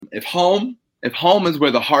if home is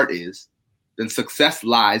where the heart is, then success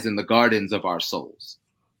lies in the gardens of our souls.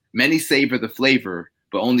 Many savor the flavor,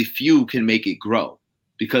 but only few can make it grow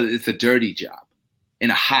because it's a dirty job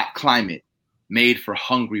in a hot climate made for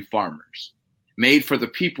hungry farmers. Made for the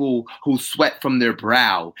people whose sweat from their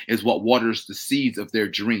brow is what waters the seeds of their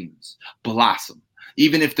dreams blossom.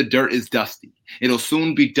 Even if the dirt is dusty, it'll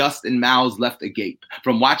soon be dust and mouths left agape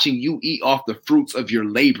from watching you eat off the fruits of your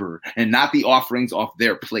labor and not the offerings off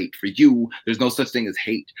their plate. For you, there's no such thing as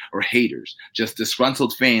hate or haters, just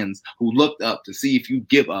disgruntled fans who looked up to see if you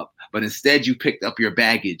give up, but instead you picked up your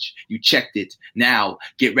baggage, you checked it. Now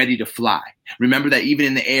get ready to fly. Remember that even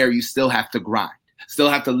in the air, you still have to grind. Still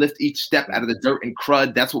have to lift each step out of the dirt and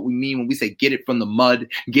crud. That's what we mean when we say get it from the mud,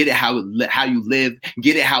 get it how you live,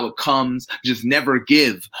 get it how it comes. Just never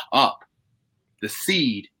give up. The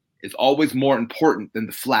seed is always more important than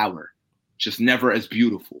the flower, just never as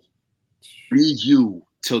beautiful. Feed you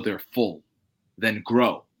till they're full, then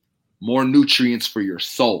grow. More nutrients for your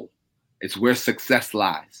soul. It's where success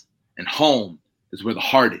lies. And home is where the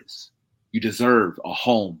heart is. You deserve a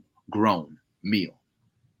home-grown meal.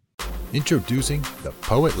 Introducing the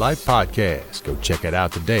Poet Life Podcast. Go check it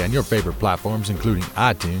out today on your favorite platforms, including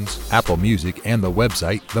iTunes, Apple Music, and the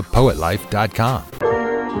website, thepoetlife.com.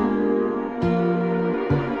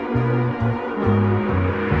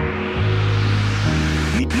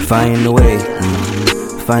 Find a way,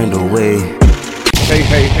 find a way.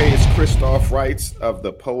 Hey, it's Christoph Wrights of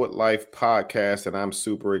the Poet Life Podcast, and I'm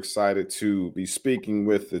super excited to be speaking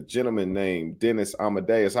with a gentleman named Dennis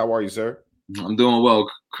Amadeus. How are you, sir? I'm doing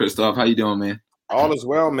well, Christoph. How you doing, man? All is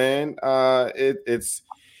well, man. It's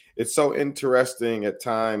so interesting at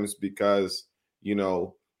times because, you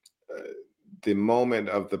know, the moment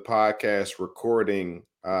of the podcast recording,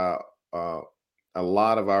 a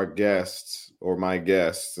lot of our guests, or my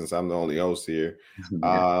guests, since I'm the only host here,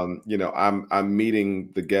 you know, I'm meeting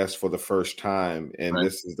the guests for the first time, and right.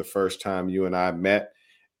 This is the first time you and I met,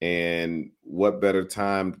 and what better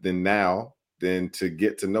time than now than to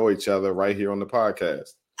get to know each other right here on the podcast.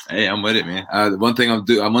 Hey, I'm with it, man. One thing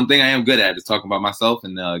I am good at is talking about myself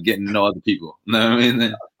and getting to know other people. You know what I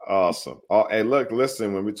mean? Awesome. Hey, look,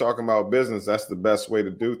 listen, when we're talking about business, that's the best way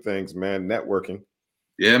to do things, man. Networking.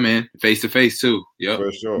 Yeah, man. Face to face too. Yep.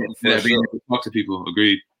 For sure. Being able to talk to people.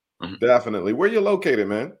 Agreed. Mm-hmm. Definitely. Where you located,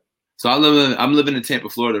 man? So I'm living in Tampa,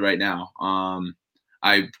 Florida right now.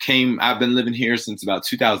 I've been living here since about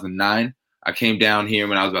 2009. I came down here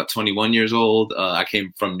when I was about 21 years old. I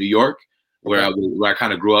came from New York, where I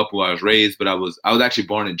kind of grew up, where I was raised. But I was actually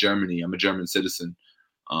born in Germany. I'm a German citizen,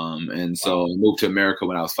 and so I moved to America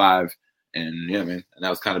when I was 5. And yeah, man, and that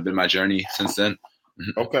was kind of been my journey since then.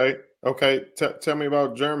 Okay. Tell me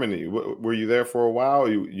about Germany. Were you there for a while? Or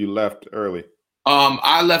you left early?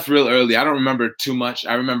 I left real early. I don't remember too much.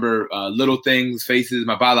 I remember little things, faces,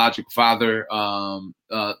 my biological father,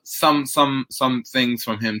 some things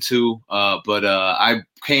from him too. But I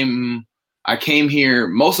came here.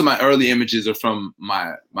 Most of my early images are from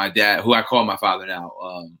my dad, who I call my father now.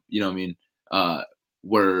 You know what I mean?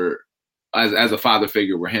 Were as a father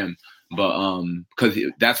figure were him. But because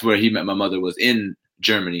that's where he met my mother, was in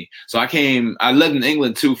Germany. So I lived in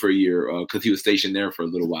England too for a year because he was stationed there for a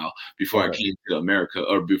little while before I came to America,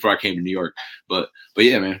 or before I came to New York. But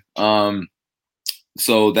yeah, man.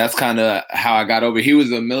 So that's kind of how I got over. He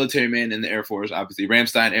was a military man in the Air Force, obviously.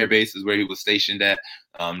 Ramstein Air Base is where he was stationed at.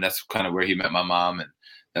 That's kind of where he met my mom, and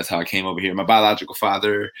that's how I came over here. My biological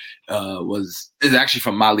father is actually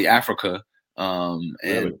from Mali, Africa. And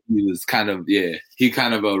he was kind of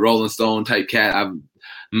a Rolling Stone type cat.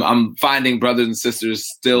 I'm finding brothers and sisters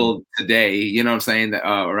still today, you know what I'm saying, that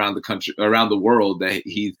around the country, around the world, that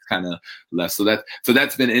he's kind of left. So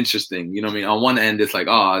that's been interesting. You know what I mean? On one end, it's like,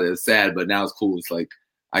 oh, it's sad, but now it's cool. It's like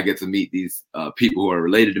I get to meet these people who are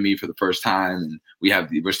related to me for the first time, and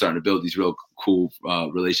we're starting to build these real cool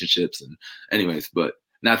relationships. And anyways, but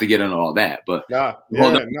not to get into all that, but and a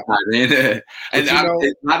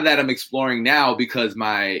lot of that I'm exploring now because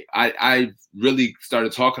I really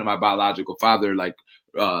started talking to my biological father like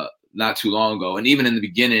not too long ago, and even in the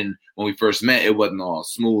beginning when we first met, it wasn't all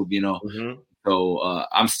smooth, you know. Mm-hmm. So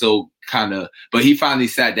I'm still kind of, but he finally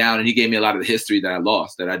sat down and he gave me a lot of the history that I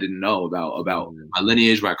lost, that I didn't know about my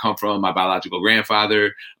lineage, where I come from, my biological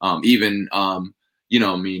grandfather, even you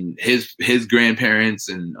know, I mean, his grandparents,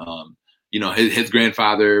 and you know, his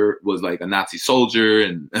grandfather was like a Nazi soldier,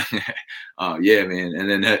 and yeah, man. And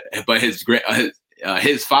then, but his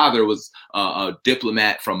father was a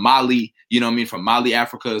diplomat from Mali, you know what I mean, from Mali,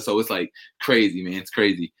 Africa. So it's like crazy, man. It's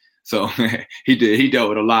crazy. So he dealt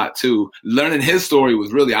with a lot too. Learning his story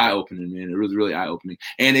was really eye opening, man. It was really eye opening,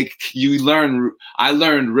 and I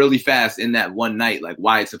learned really fast in that one night, like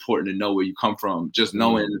why it's important to know where you come from. Just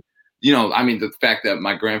knowing, I mean, the fact that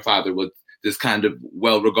my grandfather was this kind of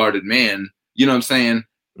well regarded man. You know what I'm saying?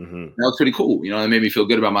 Mm-hmm. That was pretty cool. It made me feel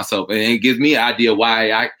good about myself, and it gives me an idea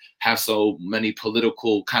why I have so many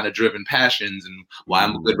political kind of driven passions, and why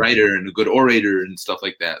I'm a good writer and a good orator and stuff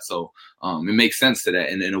like that. So it makes sense to that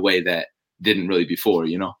in a way that didn't really before,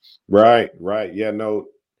 Right. Yeah, no,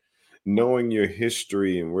 knowing your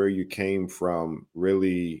history and where you came from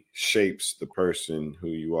really shapes the person who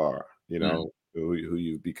you are, who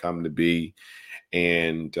you've become to be.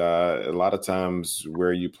 And a lot of times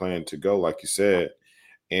where you plan to go, like you said.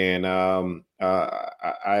 And I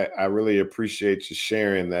really appreciate you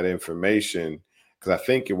sharing that information, because I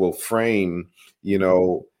think it will frame,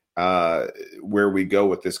 where we go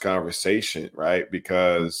with this conversation, right?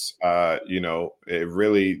 Because, it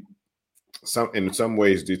really in some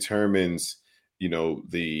ways determines,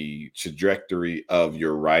 the trajectory of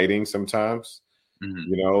your writing sometimes.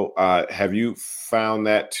 Have you found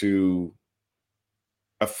that to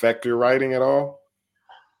affect your writing at all?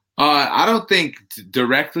 I don't think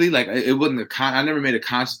directly. Like it wasn't I never made a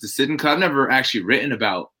conscious decision, because I've never actually written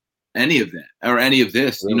about any of that or any of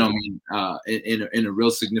this. Really? In a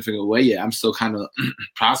real significant way. Yeah, I'm still kind of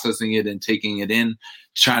processing it and taking it in,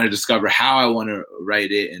 trying to discover how I want to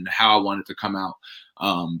write it and how I want it to come out.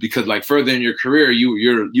 Because like further in your career,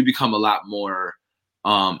 you become a lot more,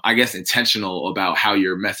 I guess, intentional about how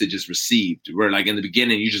your message is received. Where like in the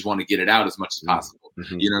beginning, you just want to get it out as much as possible.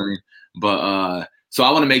 Mm-hmm. You know what I mean? But so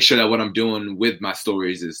I want to make sure that what I'm doing with my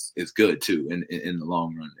stories is good too in the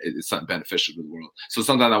long run. It's something beneficial to the world. So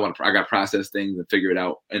sometimes I got to process things and figure it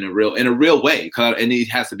out in a real way, and it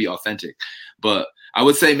has to be authentic. But I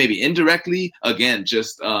would say maybe indirectly, again,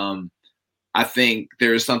 just I think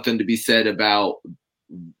there is something to be said about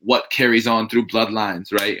what carries on through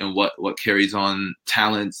bloodlines, right? And what carries on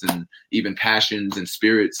talents and even passions and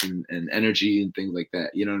spirits and energy and things like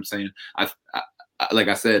that. You know what I'm saying? Like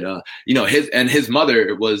I said, his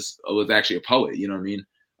mother was actually a poet, you know what I mean?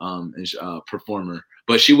 And performer,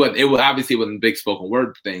 but obviously wasn't a big spoken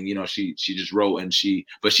word thing. She just wrote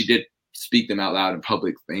but she did speak them out loud in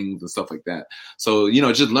public things and stuff like that. So,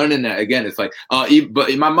 just learning that again, it's like,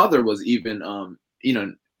 but my mother was even,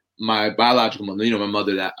 my biological mother, my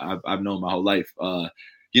mother that I've known my whole life,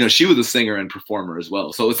 she was a singer and performer as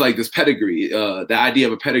well. So it's like this pedigree, the idea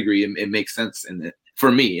of a pedigree, it makes sense in it. For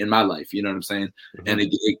me in my life, you know what I'm saying? Mm-hmm. And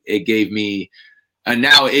it gave me, and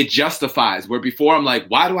now it justifies where before I'm like,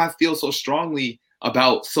 why do I feel so strongly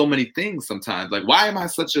about so many things sometimes? Like, why am I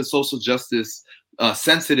such a social justice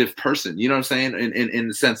sensitive person? You know what I'm saying? In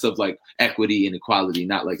the sense of like equity and equality,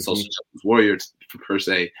 not like social justice warriors per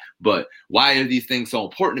se, but why are these things so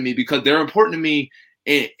important to me? Because they're important to me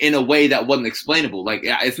in a way that wasn't explainable. Like,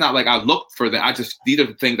 it's not like I looked for them. These are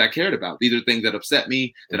the things I cared about. These are things that upset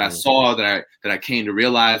me, that I saw, that I came to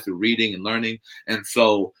realize through reading and learning. And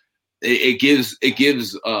so it gives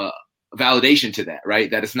validation to that, right?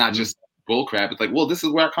 That it's not just bullcrap. It's like, well, this is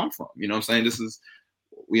where I come from. You know what I'm saying? This is,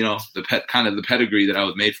 the pedigree that I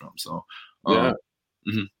was made from. So,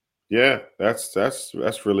 yeah, that's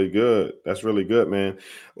really good. That's really good, man.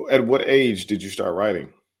 At what age did you start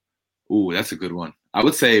writing? Ooh, that's a good one. I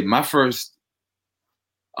would say my first.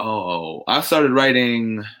 I started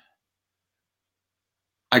writing.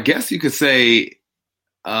 I guess you could say,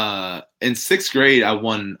 in sixth grade, I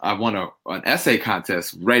won an essay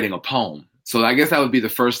contest writing a poem. So I guess that would be the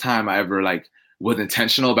first time I ever was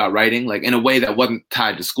intentional about writing, in a way that wasn't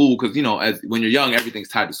tied to school. Because when you're young, everything's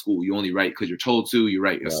tied to school. You only write because you're told to. You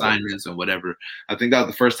write assignments and whatever. I think that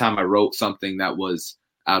was the first time I wrote something that was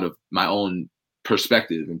out of my own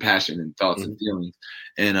perspective and passion and thoughts and feelings,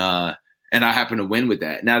 and I happened to win with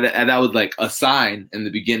that. Now that was like a sign in the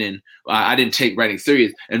beginning. I didn't take writing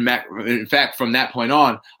serious, and in fact, from that point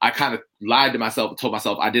on, I kind of lied to myself and told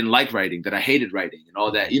myself I didn't like writing, that I hated writing and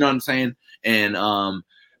all that. You know what I'm saying? And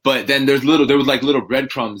but then there was little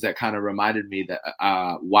breadcrumbs that kind of reminded me that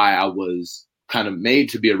why I was kind of made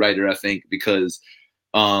to be a writer. I think because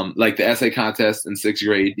like the essay contest in sixth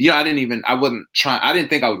grade, I didn't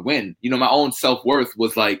think I would win. My own self-worth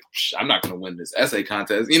was like, I'm not going to win this essay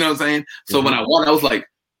contest. You know what I'm saying? So when I won, I was like,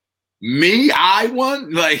 I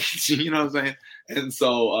won? You know what I'm saying? And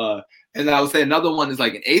so, and I would say another one is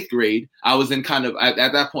like in eighth grade, I was in kind of, at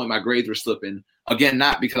that point, my grades were slipping. Again,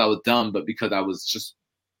 not because I was dumb, but because I was just,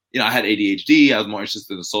 I had ADHD. I was more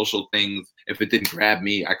interested in social things. If it didn't grab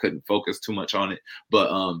me, I couldn't focus too much on it. But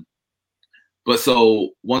But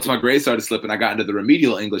so once my grades started slipping, I got into the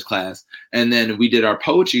remedial English class, and then we did our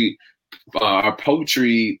poetry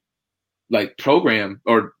like program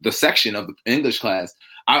or the section of the English class.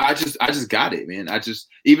 I just got it, man.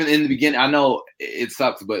 Even in the beginning, I know it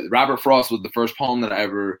sucks, but Robert Frost was the first poem that I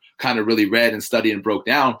ever kind of really read and studied and broke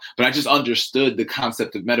down. But I just understood the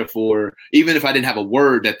concept of metaphor. Even if I didn't have a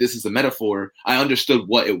word that this is a metaphor, I understood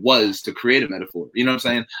what it was to create a metaphor. You know what I'm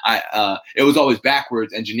saying? It was always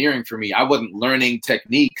backwards engineering for me. I wasn't learning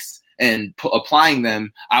techniques and applying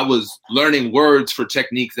them. I was learning words for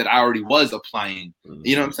techniques that I already was applying.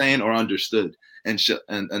 You know what I'm saying? Or understood and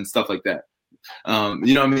stuff like that.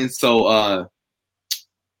 You know what I mean? So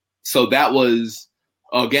that was,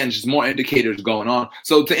 again, just more indicators going on.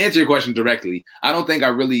 So to answer your question directly, I don't think I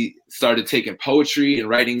really started taking poetry and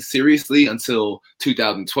writing seriously until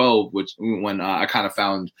 2012, when I kind of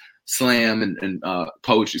found slam and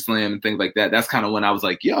poetry slam and things like that. That's kind of when I was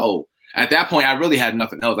like, yo, at that point, I really had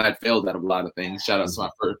nothing else. I had failed at a lot of things. Shout out to my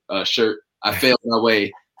first shirt. I failed my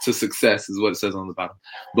way to success is what it says on the bottom.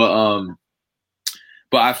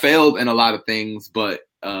 But I failed in a lot of things, but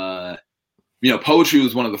poetry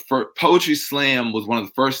was one of the first. Poetry slam was one of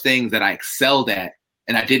the first things that I excelled at,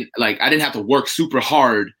 and I didn't have to work super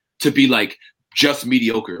hard to be like just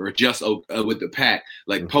mediocre or just with the pack.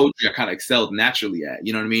 Like poetry, I kind of excelled naturally at.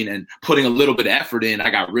 You know what I mean? And putting a little bit of effort in, I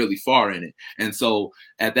got really far in it. And so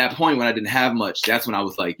at that point, when I didn't have much, that's when I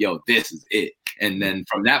was like, "Yo, this is it." And then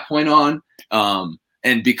from that point on,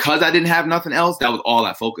 and because I didn't have nothing else, that was all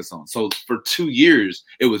I focused on. So for 2 years,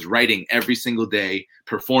 it was writing every single day,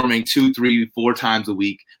 performing 2, 3, 4 times a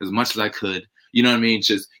week, as much as I could. You know what I mean?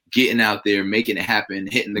 Just getting out there, making it happen,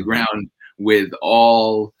 hitting the ground with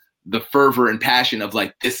all the fervor and passion of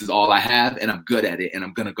like, this is all I have and I'm good at it and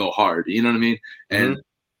I'm going to go hard. You know what I mean? And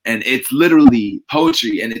it's literally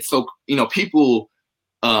poetry. And it's so, people,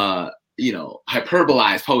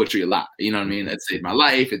 hyperbolize poetry a lot. You know what I mean? That saved my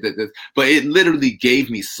life. But it literally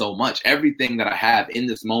gave me so much. Everything that I have in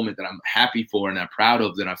this moment that I'm happy for and I'm proud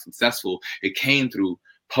of, that I'm successful, it came through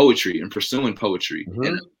poetry and pursuing poetry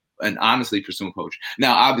and honestly pursuing poetry.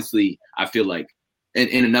 Now, obviously, I feel like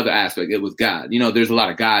in another aspect, it was God. There's a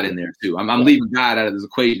lot of God in there too. I'm leaving God out of this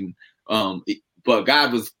equation. But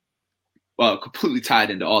God was completely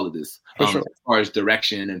tied into all of this as far as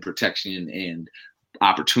direction and protection and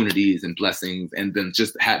opportunities and blessings, and then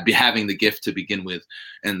just having the gift to begin with.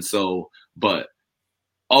 And so, but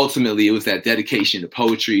ultimately it was that dedication to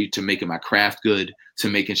poetry, to making my craft good, to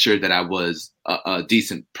making sure that I was a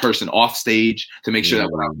decent person off stage, to make sure that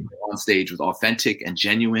what I was on stage was authentic and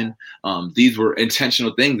genuine. These were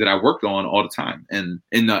intentional things that I worked on all the time. And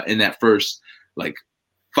in that first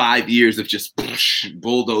 5 years of just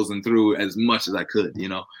bulldozing through as much as I could,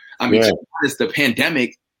 I mean, to be honest, the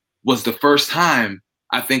pandemic was the first time,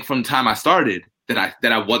 I think, from the time I started that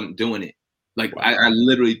I wasn't doing it. I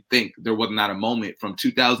literally think there was not a moment from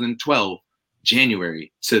 2012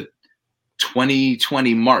 January to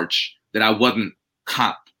 2020 March that I wasn't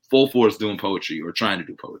full force doing poetry or trying to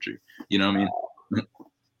do poetry. You know what I mean?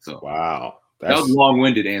 So wow, that was a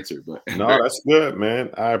long-winded answer, but no, that's good, man.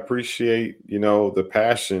 I appreciate the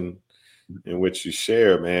passion in which you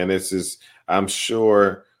share, man. This is, I'm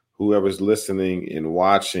sure, whoever's listening and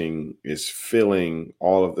watching is feeling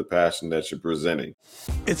all of the passion that you're presenting.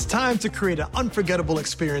 It's time to create an unforgettable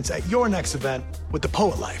experience at your next event with The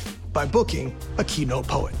Poet Life by booking a keynote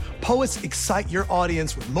poet. Poets excite your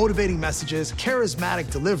audience with motivating messages,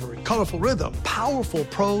 charismatic delivery, colorful rhythm, powerful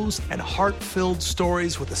prose, and heart-filled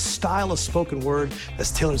stories with a style of spoken word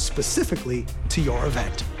that's tailored specifically to your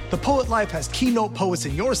event. The Poet Life has keynote poets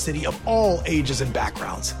in your city of all ages and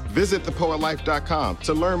backgrounds. Visit thepoetlife.com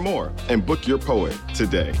to learn more and book your poet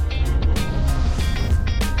today.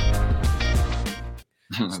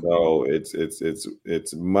 So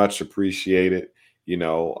it's much appreciated,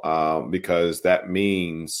 because that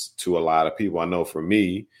means to a lot of people. I know for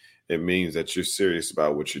me, it means that you're serious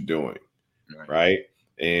about what you're doing, right?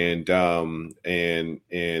 And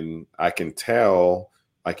I can tell,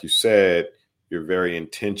 like you said, you're very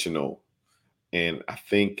intentional. And I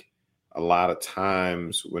think a lot of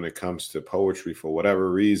times when it comes to poetry, for whatever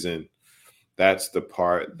reason, that's the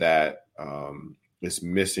part that is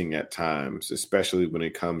missing at times, especially when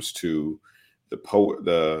it comes to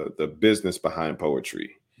the business behind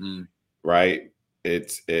poetry, right?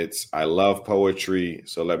 It's I love poetry,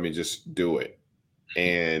 so let me just do it.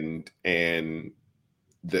 And the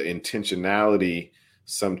intentionality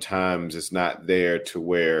sometimes is not there to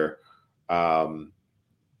where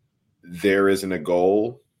there isn't a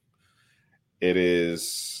goal. It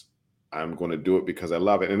is, I'm going to do it because I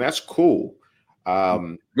love it. And that's cool.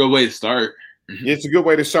 Good way to start. It's a good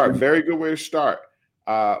way to start. Very good way to start.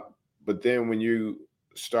 But then when you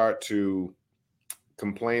start to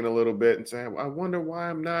complain a little bit and say, I wonder why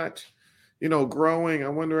I'm not, growing. I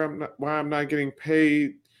wonder why I'm not getting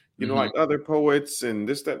paid, like other poets and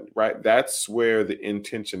this, that, right? That's where the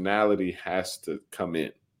intentionality has to come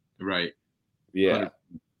in. Right. Yeah. 100%.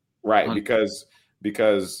 Right. 100%.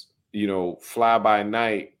 Because, Fly By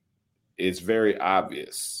Night is very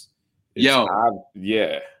obvious. Yeah.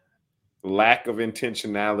 Lack of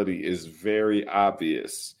intentionality is very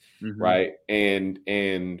obvious. Right. And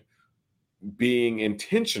being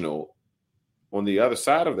intentional on the other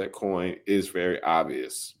side of that coin is very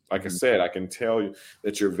obvious. Like I said, I can tell you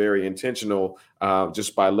that you're very intentional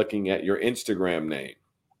just by looking at your Instagram name.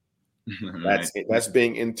 That's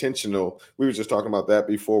being intentional. We were just talking about that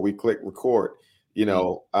before we click record,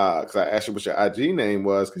 because I asked you what your IG name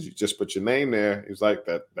was because you just put your name there. He was like,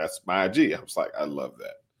 that's my IG. I was like, I love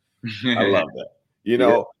that. I love that.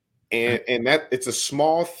 And that it's a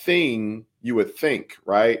small thing you would think,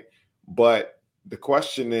 right? But the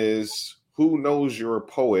question is, who knows you're a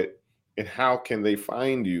poet and how can they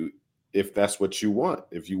find you if that's what you want?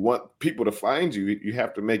 If you want people to find you, you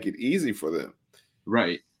have to make it easy for them.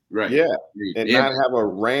 Right. Yeah. And not have a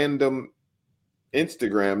random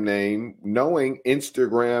Instagram name, knowing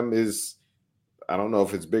Instagram is, I don't know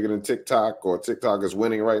if it's bigger than TikTok or TikTok is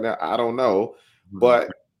winning right now. I don't know. But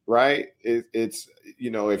right. It's,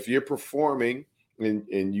 if you're performing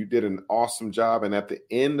and you did an awesome job, and at the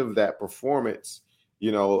end of that performance,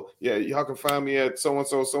 y'all can find me at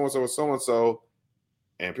so-and-so, so-and-so, so-and-so.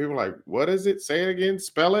 And people are like, what is it? Say it again.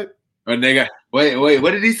 Spell it. Oh, nigga. Wait.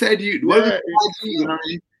 What did he say to you? What you know what I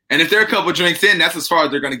mean? And if they're a couple drinks in, that's as far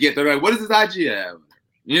as they're going to get. They're like, what does his IG have?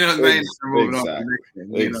 You know what I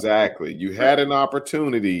mean? Exactly. You had an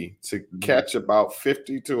opportunity to catch about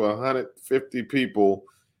 50 to 150 people,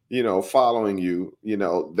 following you.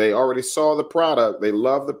 They already saw the product. They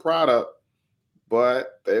love the product,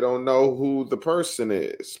 but they don't know who the person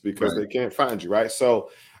is because they can't find you, right? So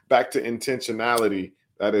back to intentionality.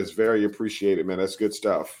 That is very appreciated, man. That's good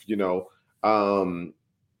stuff.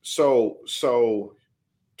 So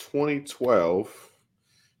 2012,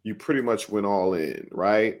 you pretty much went all in,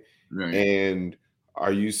 right? And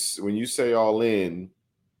when you say all in,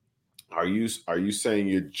 are you saying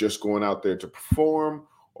you're just going out there to perform,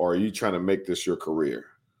 or are you trying to make this your career?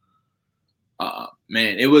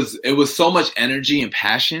 Man, it was so much energy and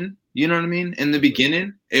passion. You know what I mean? In the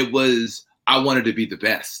beginning, I wanted to be the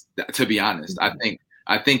best, to be honest.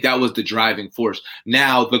 I think that was the driving force.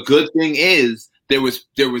 Now, the good thing is there was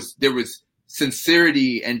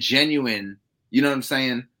sincerity and genuine, you know what I'm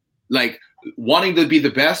saying? Like, wanting to be the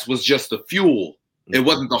best was just the fuel. It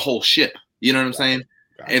wasn't the whole ship. You know what I'm saying?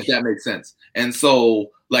 Gotcha. If that makes sense. And so,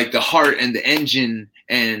 like, the heart and the engine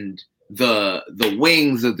and the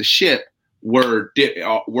wings of the ship were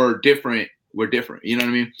different. You know what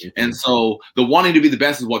I mean? Mm-hmm. And so the wanting to be the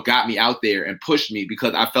best is what got me out there and pushed me,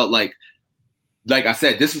 because I felt like I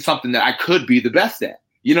said, this is something that I could be the best at.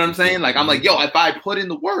 You know what I'm saying? Like, I'm like, if I put in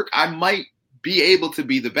the work, I might be able to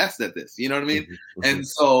be the best at this. You know what I mean? Mm-hmm. And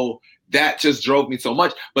so that just drove me so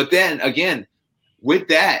much. But then again, with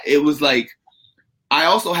that, it was like, I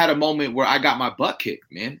also had a moment where I got my butt kicked,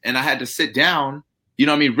 man. And I had to sit down, you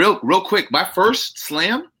know what I mean? Real quick. My first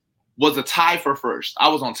slam was a tie for first. I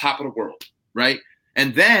was on top of the world, right?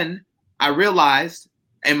 And then I realized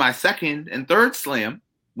in my second and third slam,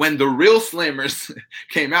 when the real slammers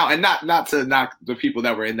came out, and not to knock the people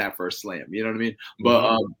that were in that first slam, you know what I mean?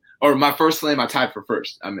 But or my first slam, I tied for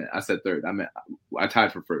first. I said third. I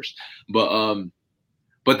tied for first. But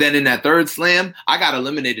then in that third slam, I got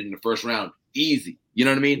eliminated in the first round, easy. You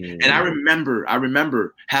know what I mean? Mm-hmm. And I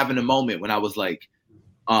remember having a moment when I was like,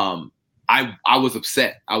 I was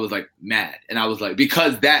upset. I was like mad, and I was like,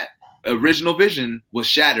 because that original vision was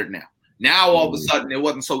shattered now. Now, all of a sudden, it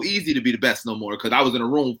wasn't so easy to be the best no more, because I was in a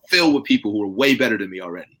room filled with people who were way better than me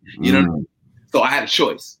already. You know what I mean? So I had a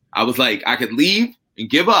choice. I was like, I could leave and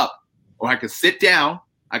give up, or I could sit down.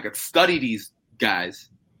 I could study these guys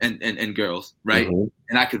and girls, right? Mm-hmm.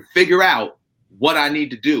 And I could figure out what I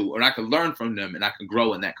need to do, or I could learn from them, and I could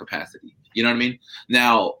grow in that capacity. You know what I mean?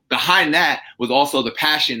 Now, behind that was also the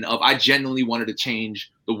passion of I genuinely wanted to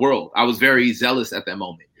change the world. I was very zealous at that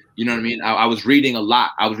moment. You know what I mean? I was reading a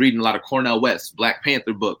lot. I was reading a lot of Cornel West, Black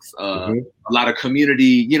Panther books, a lot of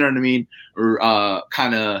community, you know what I mean? Or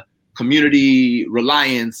kind of community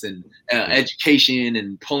reliance and education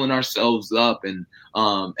and pulling ourselves up. And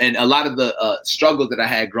a lot of the struggles that I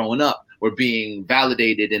had growing up were being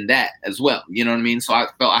validated in that as well. You know what I mean? So I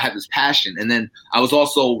felt I had this passion. And then I was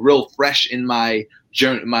also real fresh in my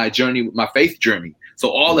journey, my faith journey. So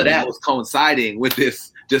all of that was coinciding with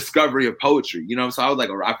this discovery of poetry, you know. So I was like,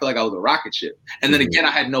 I feel like I was a rocket ship. And then again, I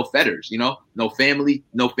had no fetters, you know, no family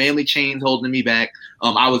chains holding me back.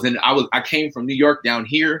 I came from New York down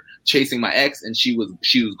here chasing my ex, and she was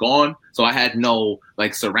gone. So I had no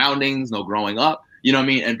like surroundings, no growing up, you know what I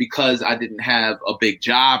mean? And because I didn't have a big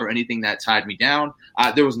job or anything that tied me down,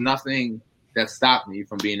 there was nothing that stopped me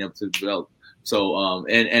from being able to develop. So,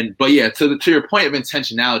 but yeah, to your point of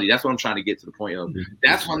intentionality, that's what I'm trying to get to the point of.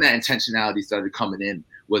 That's when that intentionality started coming in,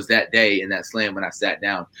 was that day in that slam when I sat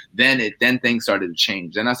down. Then things started to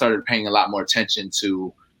change. Then I started paying a lot more attention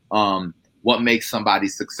to what makes somebody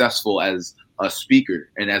successful as a speaker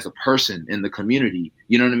and as a person in the community.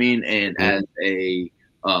 You know what I mean? And as a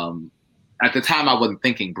at the time, I wasn't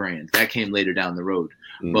thinking brand. That came later down the road.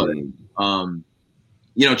 But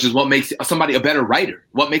you know, just what makes somebody a better writer?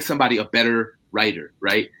 What makes somebody a better writer,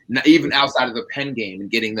 right? Not even outside of the pen game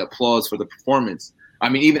and getting the applause for the performance. I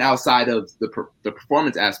mean, even outside of the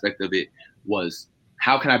performance aspect of it, was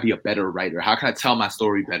how can I be a better writer? How can I tell my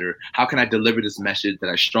story better? How can I deliver this message that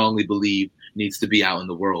I strongly believe needs to be out in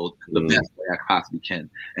the world the best way I possibly can?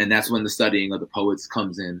 And that's when the studying of the poets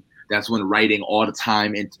comes in. That's when writing all the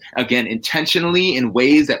time, and again, intentionally in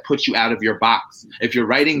ways that put you out of your box. If you're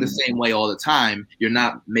writing the same way all the time, you're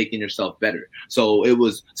not making yourself better. So it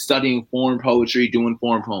was studying foreign poetry, doing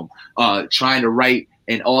foreign poem, trying to write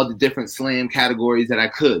in all the different slam categories that I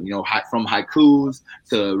could, you know, from haikus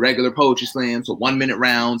to regular poetry slams to 1 minute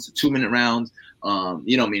rounds to 2 minute rounds.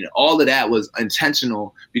 You know what I mean? All of that was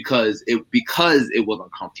intentional because it was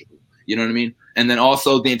uncomfortable. You know what I mean? And then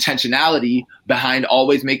also the intentionality behind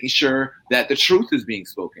always making sure that the truth is being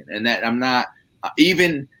spoken, and that I'm not,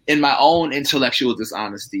 even in my own intellectual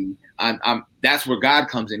dishonesty, that's where God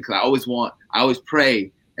comes in. Cause I always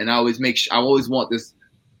pray, and I always want this.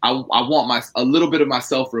 I want a little bit of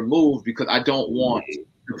myself removed, because I don't want to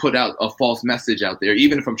put out a false message out there,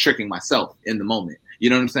 even if I'm tricking myself in the moment. You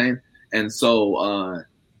know what I'm saying? And so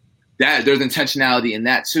that there's intentionality in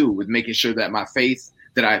that too, with making sure that my faith,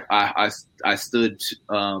 that I stood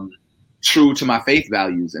true to my faith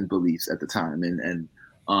values and beliefs at the time, and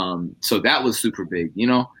so that was super big, you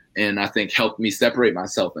know, and I think helped me separate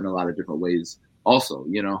myself in a lot of different ways also,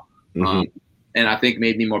 you know, and I think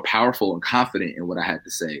made me more powerful and confident in what I had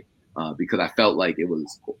to say, because I felt like it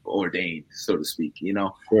was ordained, so to speak, you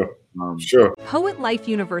know. Sure. Poet Life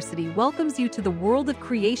University welcomes you to the world of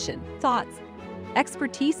creation, thoughts,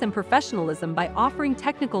 expertise, and professionalism by offering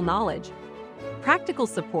technical knowledge, practical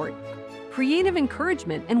support, creative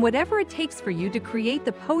encouragement, and whatever it takes for you to create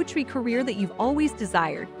the poetry career that you've always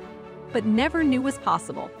desired, but never knew was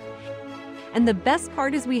possible. And the best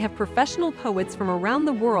part is we have professional poets from around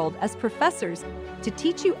the world as professors to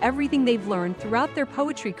teach you everything they've learned throughout their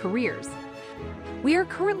poetry careers. We are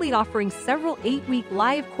currently offering several 8-week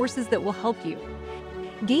live courses that will help you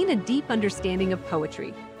gain a deep understanding of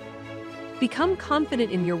poetry, become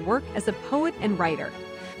confident in your work as a poet and writer,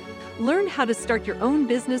 learn how to start your own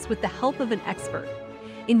business with the help of an expert,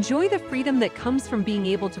 enjoy the freedom that comes from being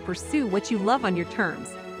able to pursue what you love on your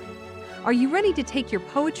terms. Are you ready to take your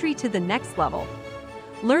poetry to the next level?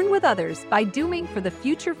 Learn with others by doing for the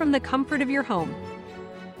future from the comfort of your home.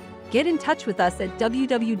 Get in touch with us at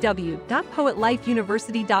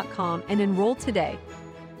www.poetlifeuniversity.com and enroll today.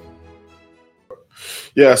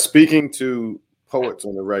 Yeah, speaking to poets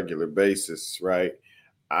on a regular basis, right?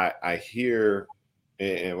 I hear,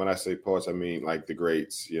 and when I say poets, I mean like the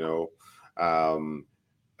greats, you know,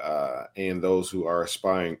 and those who are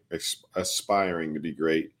aspiring to be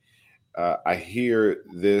great. I hear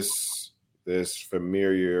this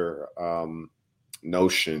familiar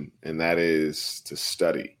notion, and that is to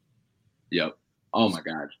study. Yep. Oh my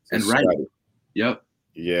God. And write. Yep.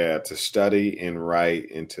 Yeah, to study and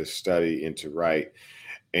write, and to study and to write.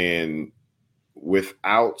 And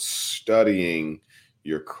without studying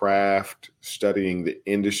your craft, studying the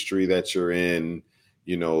industry that you're in,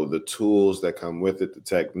 you know, the tools that come with it, the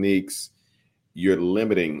techniques, you're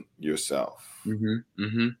limiting yourself.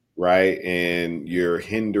 Right? And you're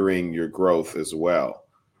hindering your growth as well.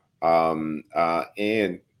 And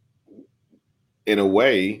in a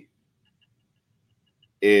way,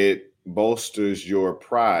 it bolsters your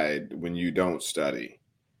pride when you don't study.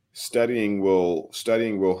 Studying will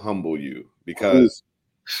humble you, because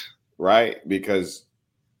right? Because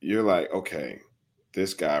you're like, okay,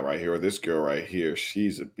 this guy right here or this girl right here,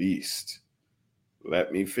 she's a beast.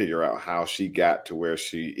 Let me figure out how she got to where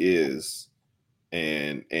she is.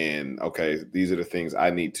 And okay, these are the things I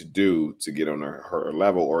need to do to get on her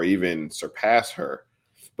level or even surpass her.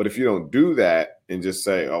 But if you don't do that and just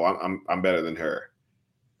say, oh, I'm better than her,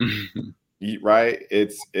 right?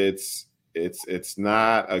 It's it's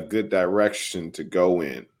not a good direction to go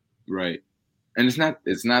in. Right. And it's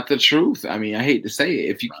not the truth. I mean, I hate to say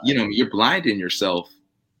it. If you're blinding yourself,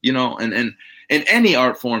 and in any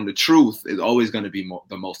art form, the truth is always going to be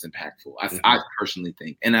the most impactful. I personally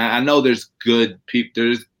think. And I know there's good people.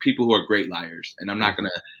 There's people who are great liars. And I'm not going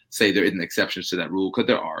to say there isn't exceptions to that rule, because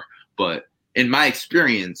there are. But in my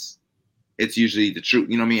experience, it's usually the truth.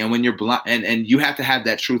 You know what I mean? And when you're blind, and you have to have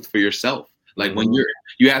that truth for yourself. Like when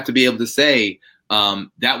you have to be able to say,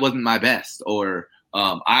 that wasn't my best, or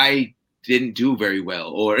I didn't do very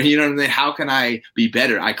well, or how can I be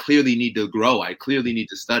better? I clearly need to grow. I clearly need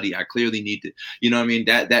to study. I clearly need to,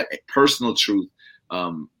 that personal truth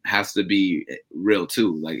has to be real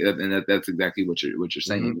too. Like, and that's exactly what you're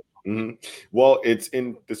saying. Well,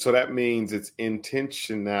 so that means it's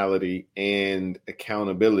intentionality and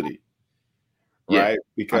accountability, right?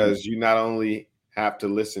 Because you not only have to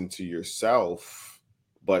listen to yourself,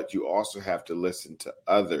 but you also have to listen to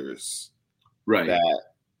others, right, that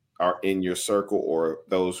are in your circle or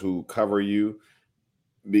those who cover you.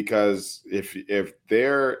 Because if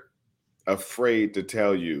they're afraid to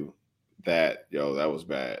tell you that, that was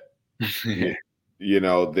bad,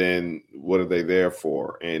 then what are they there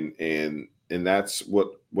for? And that's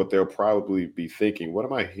what they'll probably be thinking. What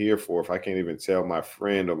am I here for if I can't even tell my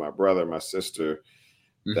friend or my brother, my sister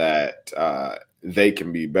that they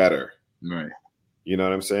can be better? Right. You know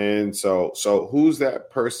what I'm saying? So who's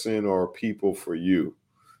that person or people for you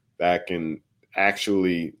that can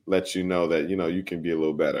actually let you know that, you can be a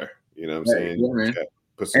little better? You know what I'm saying? Yeah,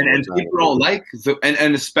 and people don't like,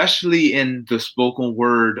 and especially in the spoken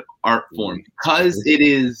word art form, because it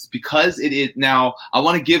is now, I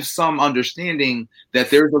want to give some understanding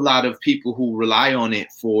that there's a lot of people who rely on it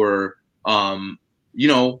for,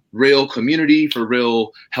 real community, for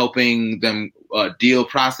real helping them deal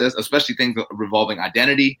process, especially things revolving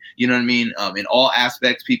identity. You know what I mean? In all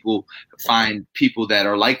aspects, people find people that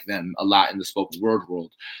are like them a lot in the spoken word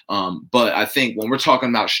world. But I think when we're talking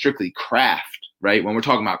about strictly craft, right? When we're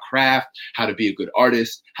talking about craft, how to be a good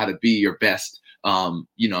artist, how to be your best, the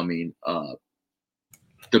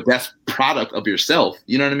best product of yourself.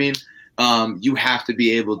 You know what I mean? You have to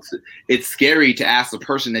be able to. It's scary to ask a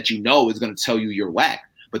person that is going to tell you you're whack,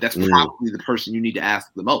 but that's probably the person you need to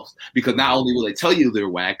ask the most, because not only will they tell you they're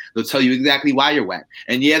whack, they'll tell you exactly why you're whack.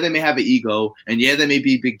 And yeah, they may have an ego, and yeah, they may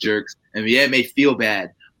be big jerks, and yeah, it may feel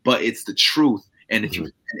bad, but it's the truth. And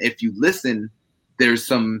if you listen, there's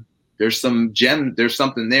something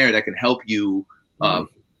there that can help you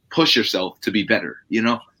push yourself to be better.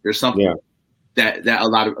 There's something. Yeah. That a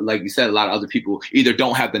lot of, like you said, a lot of other people either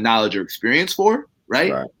don't have the knowledge or experience for,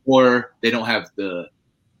 right? Or they don't have the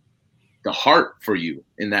heart for you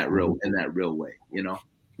in that real way,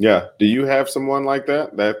 Yeah. Do you have someone like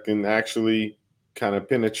that can actually kind of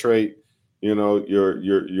penetrate,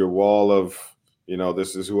 your wall of,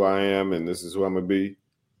 this is who I am and this is who I'm gonna be?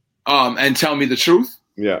 And tell me the truth?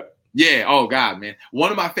 Yeah. Yeah. Oh God, man.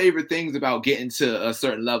 One of my favorite things about getting to a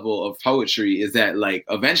certain level of poetry is that, like,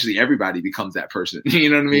 eventually everybody becomes that person. You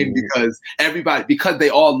know what I mean? Because they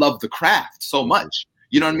all love the craft so much.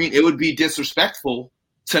 You know what I mean? It would be disrespectful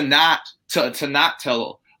to not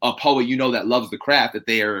tell a poet, that loves the craft, that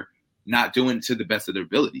they are not doing it to the best of their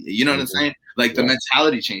ability. You know what I'm saying? Like, the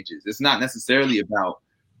mentality changes. It's not necessarily about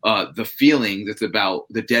the feelings, it's about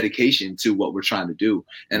the dedication to what we're trying to do.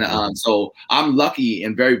 And so I'm lucky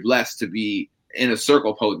and very blessed to be in a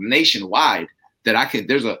circle of poets nationwide that I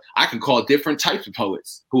can call different types of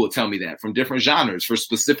poets who will tell me that, from different genres, for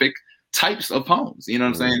specific types of poems. You know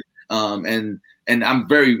what I'm saying? And I'm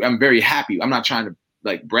very happy. I'm not trying to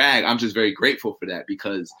like brag. I'm just very grateful for that,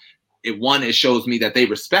 because it shows me that they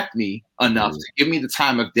respect me enough to give me the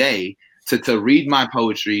time of day to read my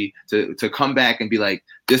poetry, to come back and be like,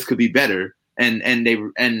 this could be better. And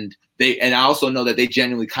I also know that they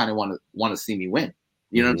genuinely kind of want to see me win.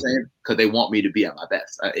 You know what I'm saying? Because they want me to be at my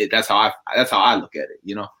best. That's how I look at it.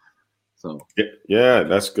 So yeah,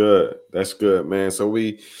 that's good. That's good, man. So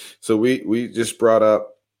we just brought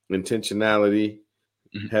up intentionality,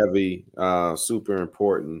 heavy, super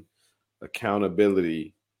important,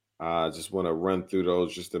 accountability. I just want to run through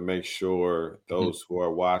those just to make sure those who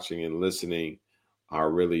are watching and listening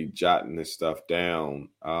are really jotting this stuff down.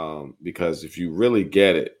 Because if you really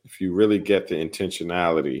get it, if you really get the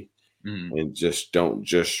intentionality and just don't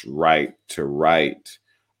just write to write,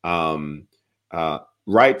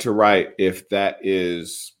 write to write, if that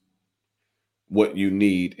is what you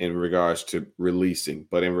need in regards to releasing,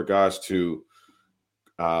 but in regards to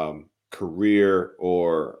career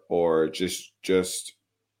or just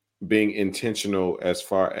being intentional as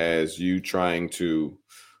far as you trying to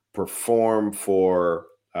perform for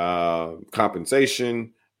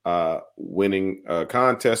compensation, winning a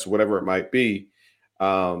contest, whatever it might be.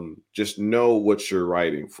 Just know what you're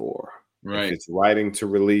writing for. Right. If it's writing to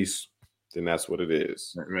release, then that's what it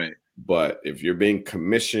is. Right. But if you're being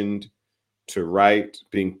commissioned to write,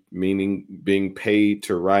 being paid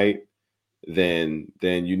to write, then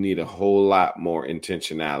you need a whole lot more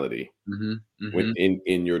intentionality when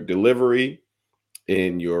in your delivery,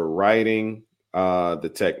 in your writing,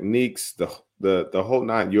 the techniques, the whole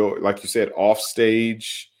nine. Your, like you said, off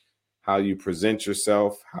stage, how you present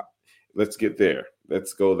yourself. Let's get there.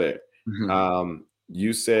 Let's go there.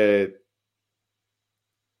 You said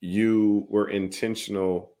you were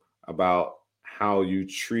intentional about how you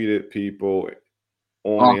treated people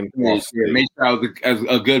on and off stage. Make sure I was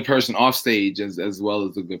a good person off stage as well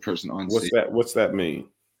as a good person on stage. What's that mean?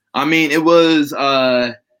 I mean, it was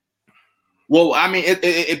well, I mean,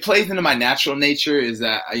 it plays into my natural nature is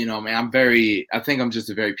that, you know, man, I think I'm just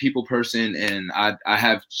a very people person, and I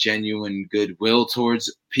have genuine goodwill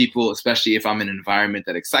towards people, especially if I'm in an environment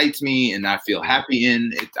that excites me and I feel happy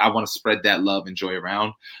in it. I want to spread that love and joy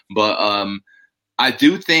around. But I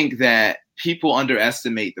do think that people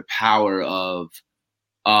underestimate the power of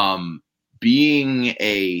being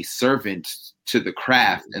a servant to the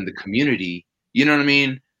craft and the community. You know what I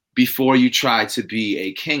mean? Before you try to be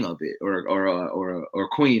a king of it or a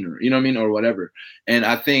queen, or, you know what I mean, or whatever. And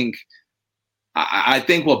I think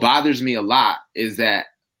what bothers me a lot is that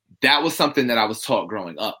was something that I was taught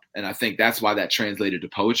growing up, and I think that's why that translated to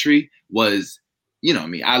poetry. Was, you know,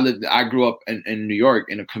 I grew up in New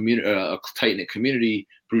York in a community, a tight-knit community,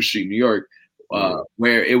 Bruce Street, New York,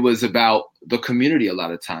 where it was about the community a lot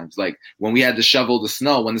of times. Like when we had to shovel the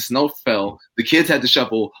snow, when the snow fell, the kids had to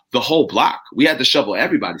shovel the whole block. We had to shovel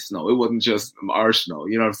everybody's snow. It wasn't just our snow.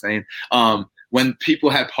 You know what I'm saying? When people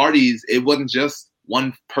had parties, it wasn't just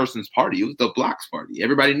one person's party. It was the block's party.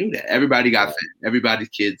 Everybody knew that. Everybody got fed. Everybody's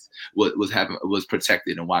kids was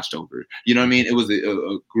protected and watched over. You know what I mean? It was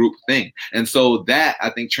a group thing. And so that, I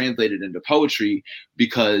think, translated into poetry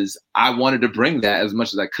because I wanted to bring that as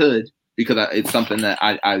much as I could, because it's something that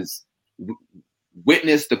I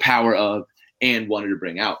witnessed the power of and wanted to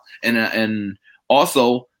bring out. And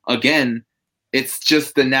also, again, it's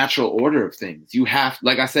just the natural order of things. You have,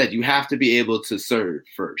 like I said, you have to be able to serve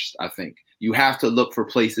first, I think. You have to look for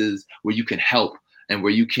places where you can help and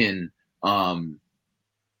where you can,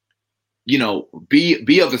 you know,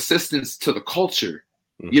 be of assistance to the culture.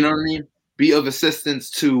 You know what I mean? Be of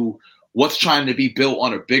assistance to what's trying to be built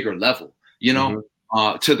on a bigger level, you know?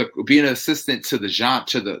 Be an assistant to the genre,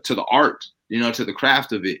 to the art, you know, to the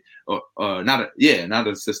craft of it, or not an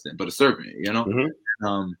assistant, but a servant, you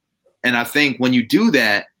know. And I think when you do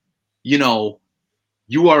that, you know,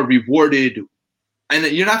 you are rewarded, and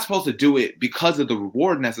you're not supposed to do it because of the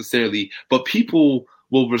reward necessarily, but people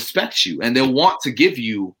will respect you and they'll want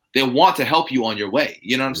to help you on your way.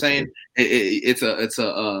 You know what I'm saying? It's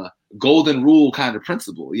a golden rule kind of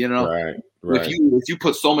principle, you know. Right. If you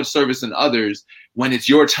put so much service in others, when it's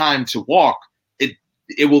your time to walk,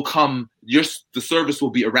 it will come. The service will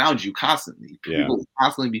be around you constantly. People will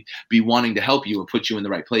constantly be wanting to help you and put you in the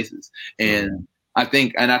right places. And I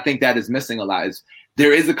think that is missing a lot.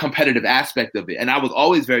 There is a competitive aspect of it, and I was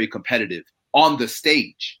always very competitive on the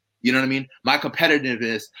stage. You know what I mean? My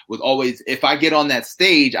competitiveness was always, if I get on that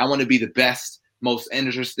stage, I want to be the best, most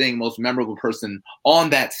interesting, most memorable person on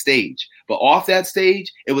that stage. But off that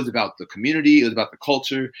stage, it was about the community, it was about the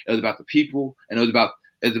culture, it was about the people, and it was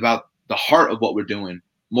about the heart of what we're doing,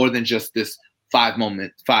 more than just this 3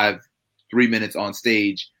 minutes on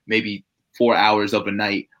stage, maybe 4 hours of a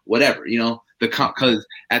night, whatever, you know, because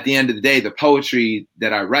at the end of the day, the poetry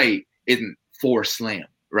that I write isn't for slam,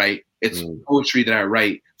 right? It's poetry that I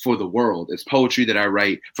write for the world. It's poetry that I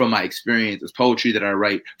write from my experience. It's poetry that I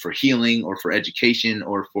write for healing or for education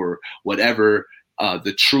or for whatever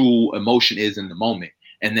the true emotion is in the moment.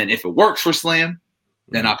 And then if it works for slam,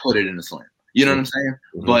 then I put it in a slam. You know what I'm saying?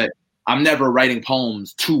 But I'm never writing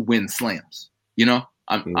poems to win slams. You know,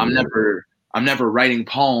 I'm never writing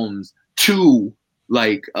poems to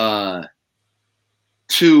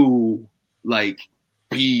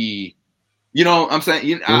be, you know what I'm saying?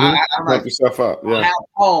 You know, Hype yourself up. I have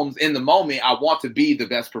poems in the moment. I want to be the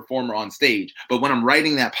best performer on stage. But when I'm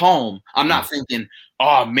writing that poem, I'm not thinking,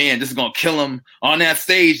 oh man, this is going to kill him on that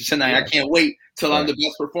stage tonight. I can't wait till I'm the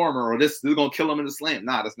best performer, or this is going to kill him in the slam.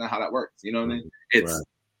 Nah, that's not how that works. You know what I mean?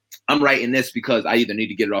 I'm writing this because I either need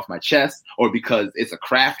to get it off my chest, or because it's a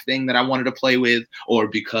craft thing that I wanted to play with, or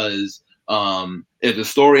because it's a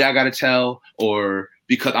story I got to tell, or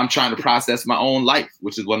because I'm trying to process my own life,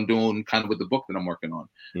 which is what I'm doing kind of with the book that I'm working on.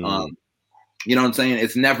 You know what I'm saying?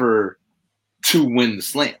 It's never to win the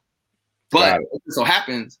slam. But it so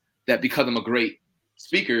happens that because I'm a great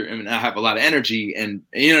speaker and I have a lot of energy and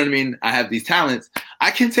you know what I mean, I have these talents,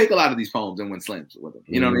 I can take a lot of these poems and win slams with them.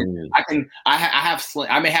 You know what I mean?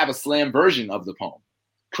 I may have a slam version of the poem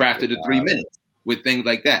crafted to 3 minutes with things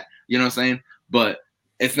like that. You know what I'm saying? But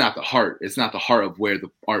it's not the heart. It's not the heart of where the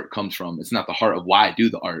art comes from. It's not the heart of why I do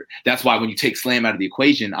the art. That's why when you take slam out of the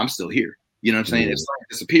equation, I'm still here. You know what I'm saying? If slam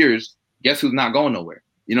disappears, guess who's not going nowhere?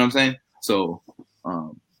 You know what I'm saying? So,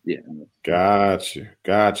 yeah. Got you.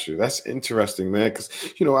 That's interesting, man. Because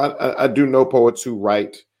I do know poets who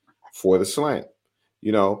write for the slam.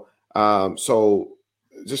 So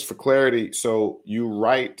just for clarity, so you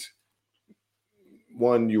write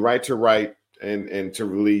to write and to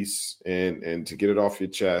release and to get it off your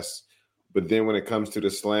chest, but then when it comes to the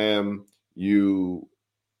slam, you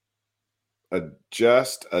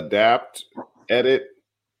adjust, adapt, edit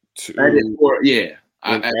to add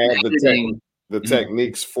the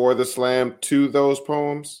techniques for the slam to those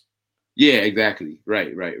poems. Yeah, exactly.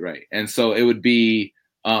 Right. And so it would be,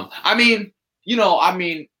 I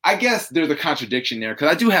guess there's a contradiction there because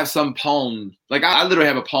I do have some poems. Like I literally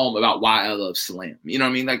have a poem about why I love slam. You know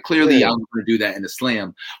what I mean? Like clearly I'm going to do that in the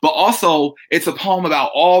slam, but also it's a poem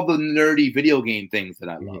about all the nerdy video game things that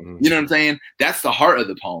I love. Mm-hmm. You know what I'm saying? That's the heart of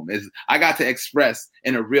the poem is I got to express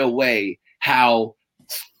in a real way how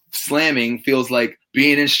slamming feels like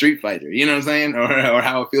being in Street Fighter, you know what I'm saying? Or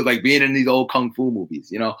how it feels like being in these old Kung Fu movies,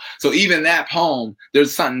 you know? So even that poem,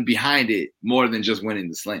 there's something behind it more than just winning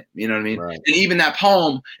the slam, you know what I mean? Right. And even that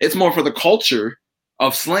poem, it's more for the culture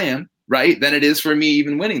of slam, right? Than it is for me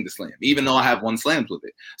even winning the slam, even though I have won slams with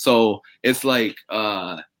it. So it's like,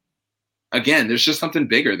 again, there's just something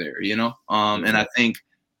bigger there, you know? And I think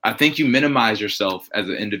you minimize yourself as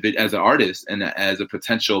an individual, as an artist and as a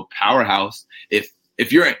potential powerhouse.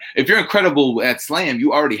 If you're incredible at slam,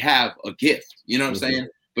 you already have a gift, you know what I'm saying?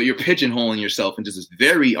 But you're pigeonholing yourself into this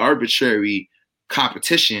very arbitrary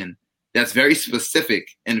competition that's very specific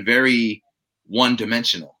and very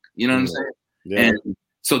one-dimensional. You know what I'm saying? Yeah. And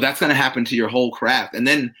so that's going to happen to your whole craft. And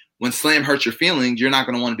then when slam hurts your feelings, you're not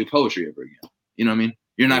going to want to do poetry ever again. You know what I mean?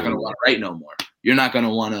 You're not going to want to write no more. You're not going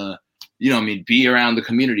to want to, you know what I mean, be around the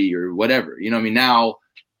community or whatever. You know what I mean? Now,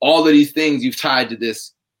 all of these things you've tied to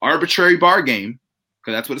this arbitrary bar game,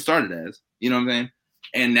 because that's what it started as, you know what I'm saying?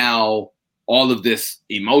 And now all of this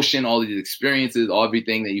emotion, all of these experiences,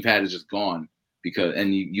 everything that you've had is just gone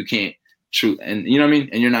and you can't and you know what I mean?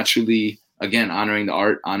 And you're not truly, again, honoring the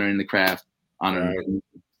art, honoring the craft, honoring,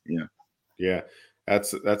 Yeah.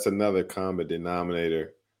 That's another common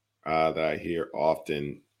denominator that I hear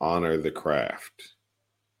often, honor the craft.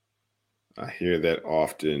 I hear that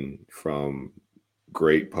often from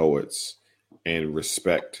great poets and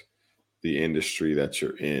respect the industry that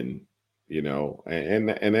you're in, you know, and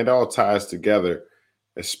it all ties together,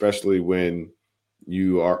 especially when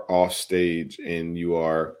you are off stage and you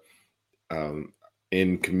are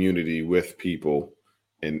in community with people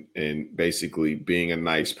and basically being a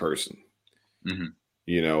nice person,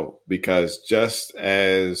 you know, because just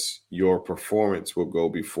as your performance will go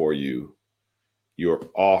before you, your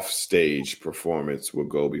off stage performance will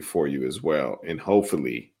go before you as well. And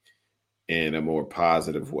hopefully in a more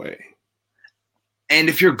positive way. And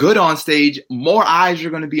if you're good on stage, more eyes are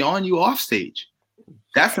going to be on you off stage.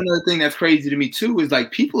 That's another thing that's crazy to me too, is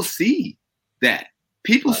like people see that.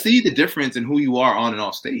 People see the difference in who you are on and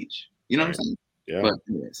off stage. You know what I'm saying? Yeah. But,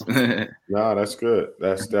 yes. No, that's good.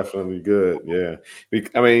 That's definitely good. Yeah.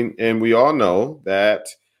 I mean, and we all know that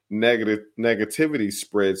negativity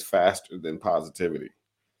spreads faster than positivity.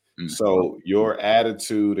 Mm-hmm. So your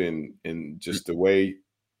attitude and just the way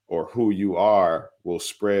or who you are will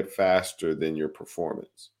spread faster than your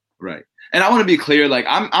performance. Right. And I want to be clear, like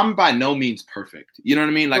I'm by no means perfect. You know what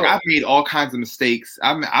I mean? Like I've made all kinds of mistakes.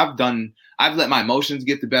 I've let my emotions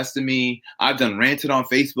get the best of me. I've done ranted on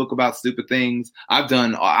Facebook about stupid things. I've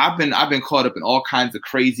been caught up in all kinds of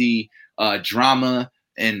crazy drama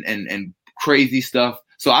and crazy stuff.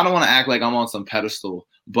 So I don't want to act like I'm on some pedestal,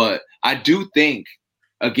 but I do think,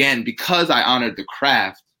 again, because I honored the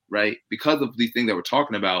craft, right? Because of these things that we're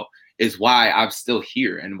talking about is why I'm still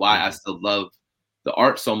here and why I still love the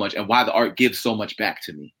art so much and why the art gives so much back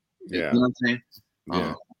to me. Yeah. You know what I'm saying?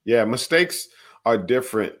 Yeah. Yeah. Mistakes are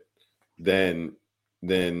different than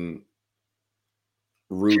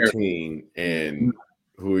routine and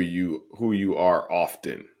who you are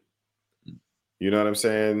often. You know what I'm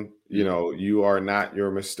saying? You know, you are not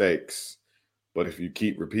your mistakes, but if you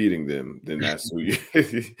keep repeating them, then that's who you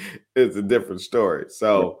it's a different story.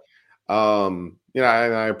 So, you know,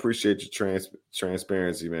 and I appreciate your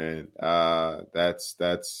transparency, man. That's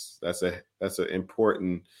an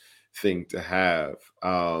important thing to have.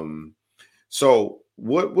 So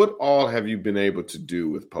what all have you been able to do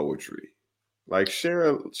with poetry? Like share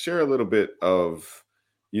a little bit of,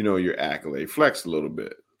 your accolade, flex a little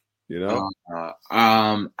bit, So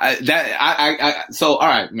all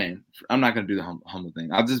right, man, I'm not going to do the humble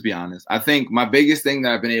thing. I'll just be honest. I think my biggest thing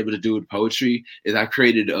that I've been able to do with poetry is I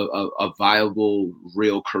created a viable,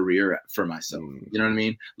 real career for myself. You know what I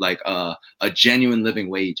mean? Like a genuine living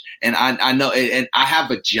wage. And I know, and I have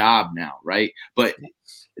a job now, right? But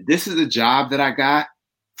this is a job that I got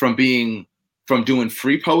from doing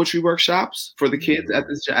free poetry workshops for the kids at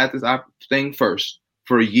this thing first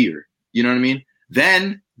for a year. You know what I mean?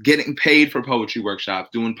 Then getting paid for poetry workshops,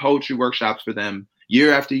 doing poetry workshops for them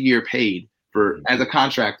year after year, paid for as a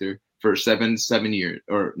contractor for 7 years,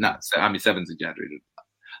 or not. I mean, 7's exaggerated.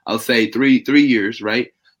 I'll say three years,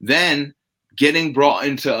 right? Then getting brought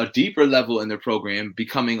into a deeper level in their program,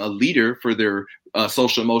 becoming a leader for their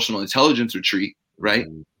social emotional intelligence retreat, right?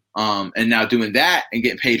 And now doing that and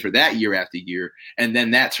getting paid for that year after year. And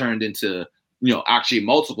then that turned into, actually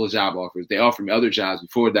multiple job offers. They offered me other jobs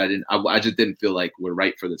before that. And I just didn't feel like we're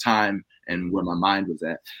right for the time and where my mind was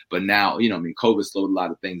at. But now, COVID slowed a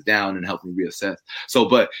lot of things down and helped me reassess. So,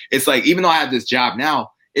 but it's like, even though I have this job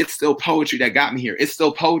now, it's still poetry that got me here. It's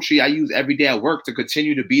still poetry I use every day at work to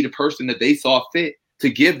continue to be the person that they saw fit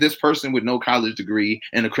to give this person with no college degree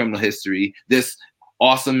and a criminal history this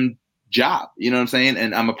awesome job. You know what I'm saying?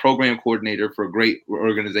 And I'm a program coordinator for a great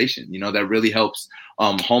organization, that really helps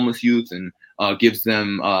homeless youth and gives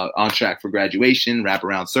them on track for graduation,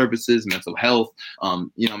 wraparound services, mental health.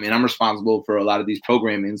 I'm responsible for a lot of these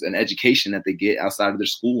programmings and education that they get outside of their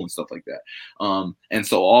school and stuff like that. And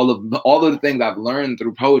so all of the things I've learned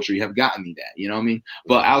through poetry have gotten me that, you know what I mean?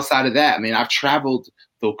 But outside of that, I've traveled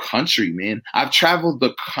the country, man. I've traveled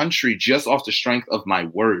the country just off the strength of my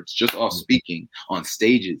words, just off speaking on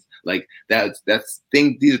stages. Like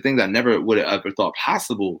these are things I never would have ever thought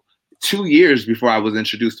possible 2 years before I was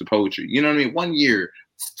introduced to poetry. You know what I mean? 1 year,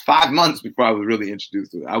 5 months before I was really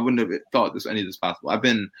introduced to it. I wouldn't have thought any of this possible. I've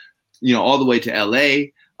been, all the way to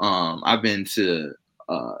LA. I've been to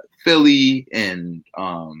Philly, and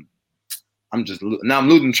I'm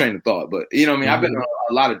losing train of thought, but I've been to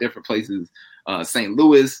a lot of different places. St.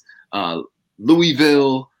 Louis,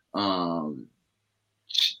 Louisville,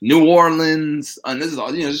 New Orleans, and this is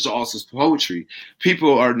all, this is also poetry.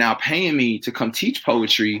 People are now paying me to come teach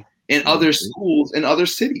poetry in other schools in other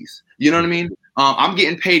cities. You know what I mean? I'm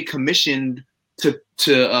getting paid commissioned to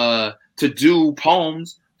do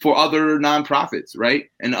poems for other nonprofits, right?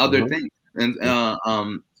 And other things. And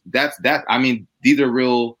that's that. I mean, these are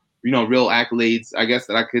real accolades, I guess,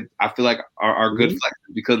 that I feel like are good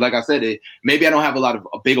flexes, because like I said, maybe I don't have a lot of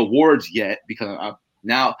big awards yet, because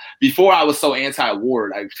now, before I was so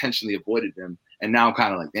anti-award, I intentionally avoided them. And now I'm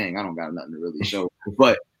kind of like, dang, I don't got nothing to really show.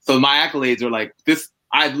 But so my accolades are like this.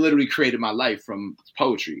 I've literally created my life from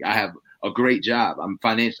poetry. I have a great job. I'm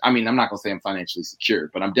not going to say I'm financially secure,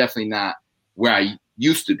 but I'm definitely not where I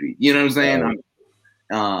used to be. You know what I'm saying?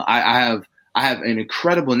 I have an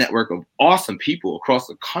incredible network of awesome people across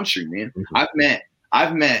the country, man.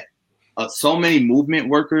 I've met so many movement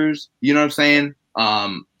workers, you know what I'm saying?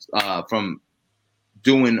 From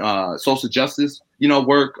doing social justice,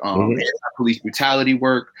 work, police brutality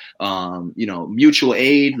work, mutual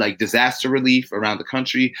aid, like disaster relief around the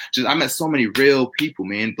country. I met so many real people,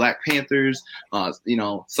 man. Black Panthers,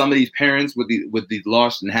 some of these parents with these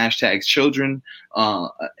lost and hashtags children.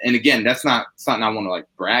 And again, that's not something I want to like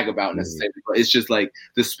brag about necessarily, but it's just like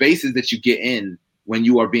the spaces that you get in when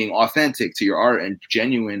you are being authentic to your art and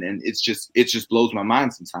genuine. And it just blows my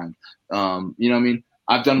mind sometimes. You know what I mean?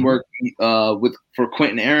 I've done work for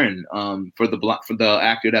Quentin Aaron, for the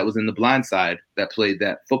actor that was in The Blind Side that played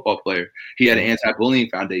that football player. He had an anti-bullying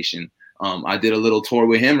foundation. I did a little tour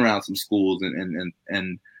with him around some schools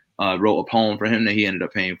and wrote a poem for him that he ended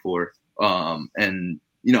up paying for.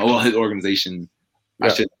 His organization.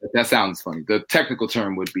 Yeah. That sounds funny. The technical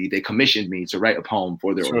term would be they commissioned me to write a poem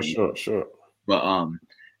for their organization. Sure. But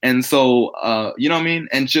and so you know what I mean,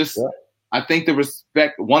 and just. Yeah. I think the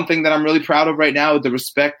respect, one thing that I'm really proud of right now is the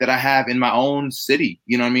respect that I have in my own city,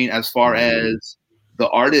 you know what I mean? As far as the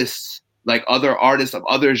artists, like other artists of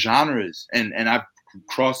other genres, and I've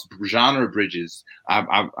crossed genre bridges.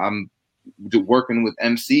 I'm working with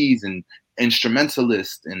MCs and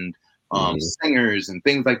instrumentalists and singers and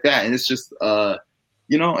things like that. And it's just, and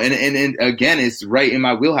again, it's right in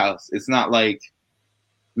my wheelhouse. It's not like,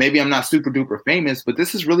 maybe I'm not super duper famous, but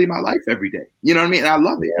this is really my life every day. You know what I mean? And I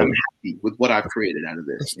love it. I'm happy with what I've created out of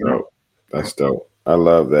this. That's dope. I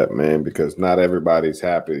love that, man, because not everybody's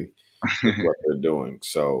happy with what they're doing.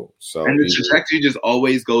 So and the trajectory just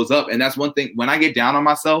always goes up. And that's one thing when I get down on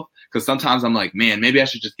myself, because sometimes I'm like, man, maybe I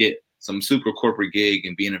should just get some super corporate gig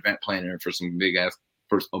and be an event planner for some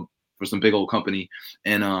for some big old company.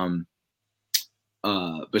 And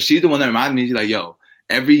but she's the one that reminded me, she's like, yo,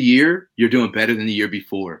 every year you're doing better than the year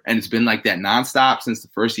before. And it's been like that nonstop since the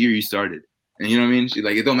first year you started. And you know what I mean? She's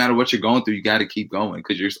like, it don't matter what you're going through, you got to keep going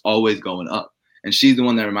because you're always going up. And she's the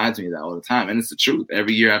one that reminds me of that all the time. And it's the truth.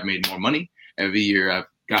 Every year I've made more money. Every year I've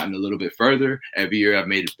gotten a little bit further. Every year I've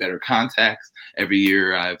made better contacts. Every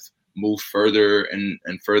year I've moved further and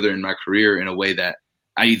further in my career in a way that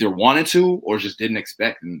I either wanted to or just didn't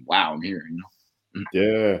expect. And wow, I'm here, you know?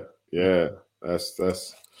 Yeah.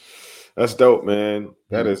 That's dope, man.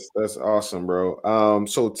 That's awesome, bro.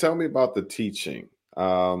 So tell me about the teaching.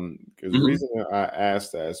 Because the reason I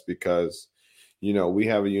asked that is because, you know, we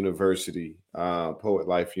have a university, Poet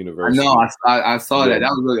Life University. I know. I saw that. That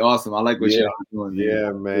was really awesome. I like what you're doing.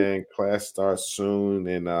 Yeah, man. Class starts soon,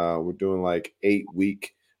 and we're doing like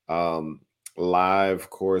 8-week live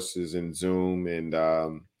courses in Zoom, and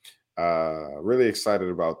really excited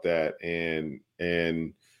about that. And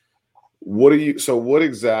what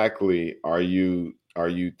exactly are you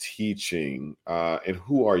teaching, and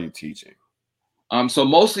who are you teaching? So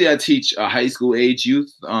mostly I teach high school age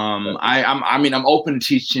youth. I'm open to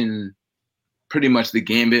teaching pretty much the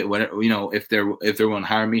gambit. Whatever, you know, if they want to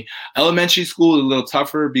hire me. Elementary school is a little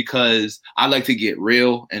tougher because I like to get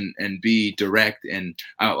real and be direct. And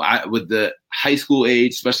I with the high school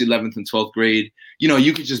age, especially 11th and 12th grade, you know,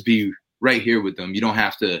 you could just be right here with them. You don't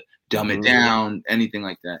have to dumb it down, anything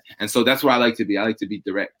like that. And so that's where I like to be. I like to be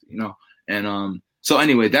direct, you know. And so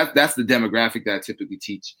anyway, that's the demographic that I typically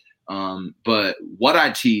teach. But what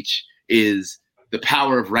I teach is the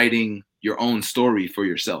power of writing your own story for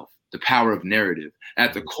yourself, the power of narrative.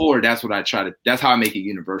 At the core, that's what I that's how I make it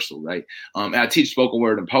universal, right? I teach spoken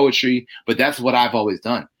word and poetry, but that's what I've always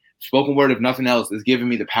done. Spoken word, if nothing else, is giving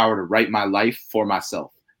me the power to write my life for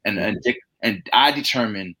myself. And I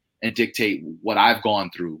determine and dictate what I've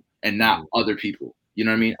gone through and not other people. You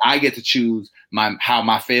know what I mean? I get to choose how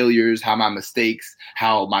my failures, how my mistakes,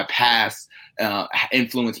 how my past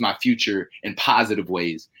influence my future in positive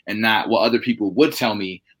ways, and not what other people would tell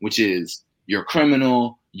me, which is you're a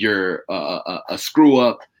criminal, you're a screw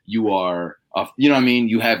up, you are, you know what I mean?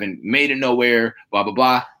 You haven't made it nowhere, blah, blah,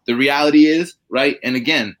 blah. The reality is, right? And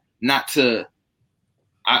again, I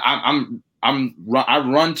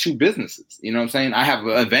run 2 businesses. You know what I'm saying? I have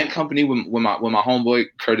an event company with my homeboy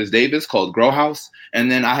Curtis Davis called Grow House,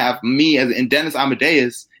 and then I have me and Dennis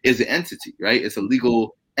Amadeus is an entity, right? It's a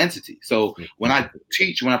legal entity. So when I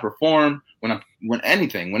teach, when I perform, whenever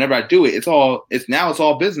I do it, it's all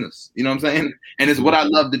business. You know what I'm saying? And it's what I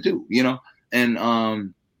love to do. You know,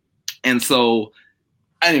 and so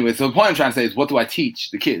anyway, so the point I'm trying to say is, what do I teach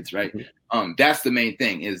the kids, right? That's the main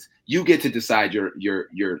thing, is you get to decide your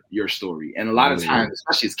story. And a lot of times,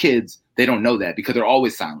 especially as kids, they don't know that because they're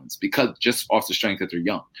always silenced, because just off the strength that they're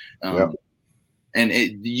young. And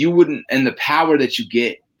the power that you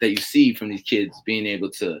get, that you see from these kids being able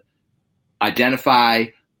to identify,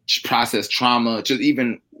 process trauma, just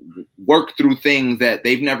even work through things that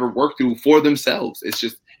they've never worked through for themselves. It's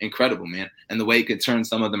just incredible, man. And the way it could turn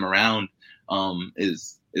some of them around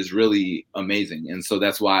is really amazing. And so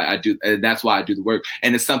that's why I do the work.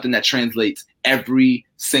 And it's something that translates every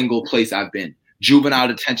single place I've been. Juvenile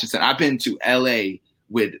detention center. I've been to LA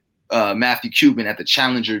with Matthew Cuban at the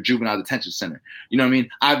Challenger Juvenile Detention Center. You know what I mean?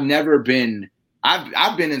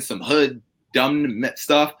 I've been in some hood dumb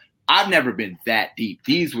stuff. I've never been that deep.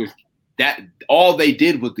 All they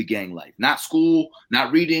did was the gang life, not school,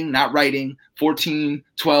 not reading, not writing, 14,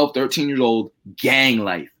 12, 13 years old, gang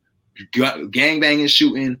life. Gang banging,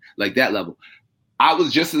 shooting, like that level. I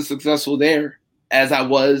was just as successful there as I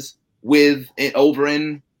was over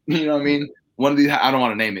in, you know what I mean? One of these, I don't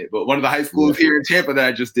want to name it, but one of the high schools here in Tampa that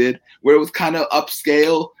I just did, where it was kind of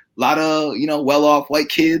upscale, a lot of, you know, well-off white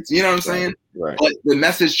kids, you know what I'm saying? Right. But the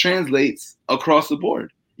message translates across the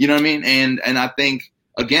board, you know what I mean? And I think,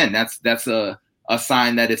 again, that's a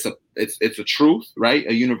sign that it's a truth, right?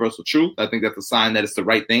 A universal truth. I think that's a sign that it's the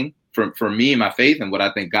right thing for me and my faith and what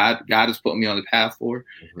I think God has put me on the path for.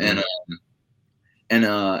 And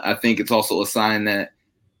I think it's also a sign that,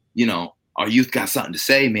 you know, our youth got something to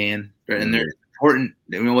say, man. And they're important.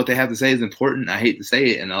 I mean, what they have to say is important. I hate to say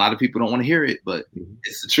it, and a lot of people don't want to hear it, but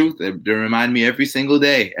it's the truth. They remind me every single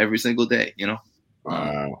day, you know?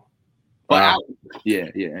 Wow. But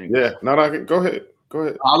anyway. Yeah. No, go ahead.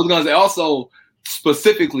 I was going to say also,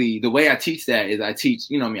 specifically, the way I teach that is I teach,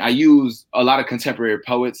 you know what I mean? I use a lot of contemporary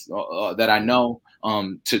poets that I know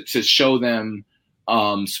to show them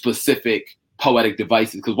specific poetic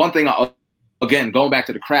devices. Because one thing, again, going back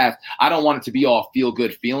to the craft, I don't want it to be all feel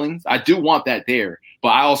good feelings. I do want that there, but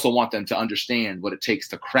I also want them to understand what it takes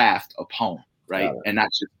to craft a poem, right? And not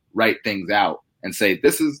just write things out and say,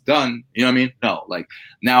 this is done. You know what I mean? No, like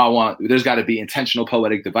now there's got to be intentional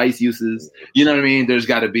poetic device uses. You know what I mean? There's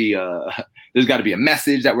got to be a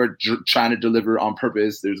message that we're trying to deliver on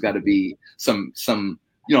purpose. There's got to be some,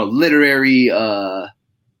 literary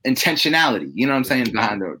intentionality, you know what I'm saying,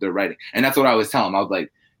 behind the writing. And that's what I was telling them. I was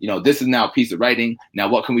like, this is now a piece of writing. Now,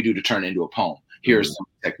 what can we do to turn it into a poem? Here's some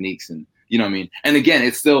techniques, and you know what I mean? And again,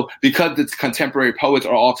 it's still, because the contemporary poets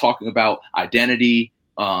are all talking about identity,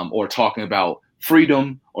 or talking about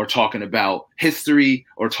freedom, or talking about history,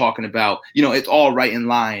 or talking about, it's all right in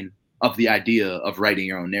line of the idea of writing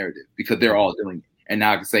your own narrative, because they're all doing it. And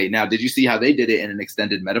now I can say, now, did you see how they did it in an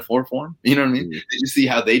extended metaphor form? You know what I mean? Did you see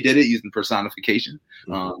how they did it using personification?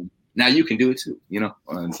 Now you can do it too,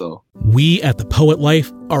 And so we at The Poet Life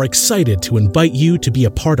are excited to invite you to be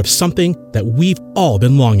a part of something that we've all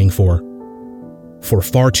been longing for. For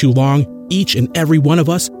far too long, each and every one of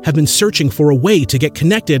us have been searching for a way to get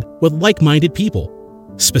connected with like-minded people,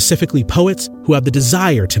 specifically poets who have the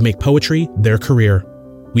desire to make poetry their career.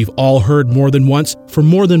 We've all heard more than once from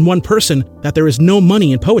more than one person that there is no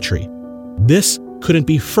money in poetry. This couldn't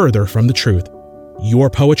be further from the truth. Your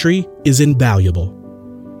poetry is invaluable.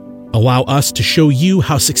 Allow us to show you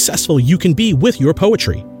how successful you can be with your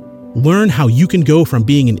poetry. Learn how you can go from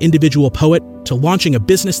being an individual poet to launching a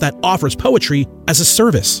business that offers poetry as a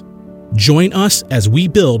service. Join us as we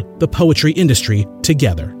build the poetry industry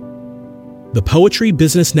together. The Poetry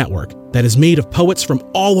Business Network, that is made of poets from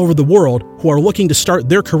all over the world who are looking to start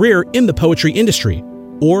their career in the poetry industry,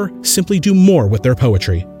 or simply do more with their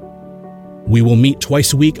poetry. We will meet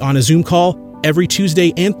twice a week on a Zoom call every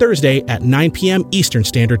Tuesday and Thursday at 9 p.m. Eastern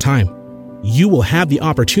Standard Time. You will have the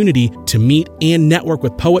opportunity to meet and network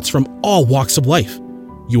with poets from all walks of life.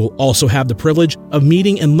 You will also have the privilege of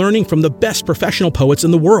meeting and learning from the best professional poets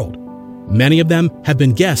in the world. Many of them have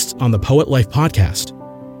been guests on the Poet Life podcast.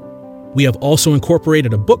 We have also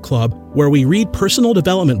incorporated a book club where we read personal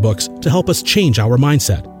development books to help us change our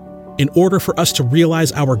mindset. In order for us to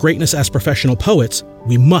realize our greatness as professional poets,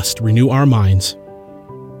 we must renew our minds.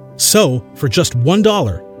 So, for just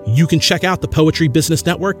 $1, you can check out the Poetry Business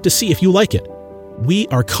Network to see if you like it. We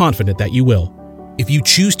are confident that you will. If you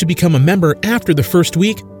choose to become a member after the first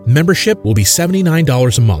week, membership will be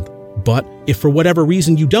 $79 a month. But if for whatever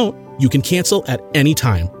reason you don't, you can cancel at any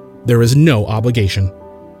time. There is no obligation.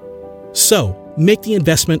 So, make the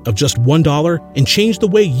investment of just $1 and change the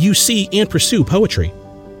way you see and pursue poetry.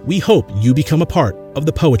 We hope you become a part of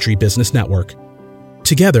the Poetry Business Network.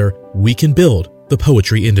 Together, we can build the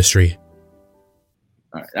poetry industry.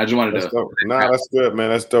 All right, I just wanted That's to. dope. That's good, man.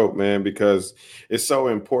 That's dope, man, because it's so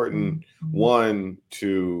important, one,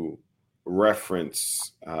 to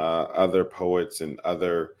reference other poets and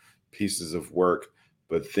other pieces of work,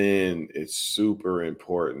 but then it's super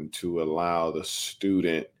important to allow the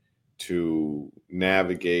student to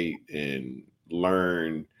navigate and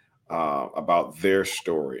learn about their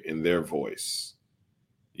story and their voice,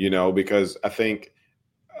 because I think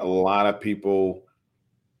a lot of people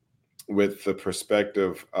with the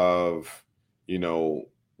perspective of,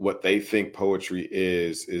 what they think poetry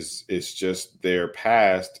is just their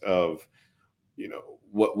past of,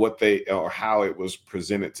 what they, or how it was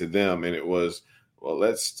presented to them. And it was, well,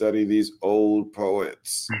 let's study these old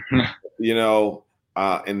poets,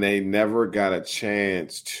 and they never got a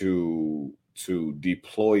chance to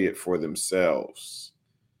deploy it for themselves.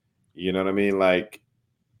 You know what I mean? Like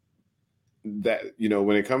that,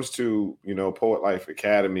 when it comes to, Poet Life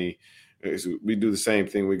Academy, we do the same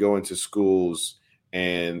thing. We go into schools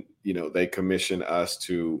and, they commission us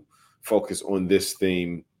to focus on this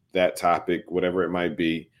theme, that topic, whatever it might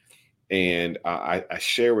be. And I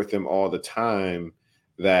share with them all the time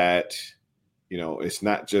that, it's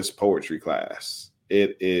not just poetry class.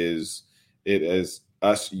 It is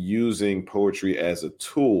us using poetry as a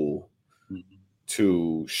tool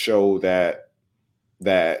to show that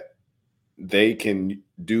they can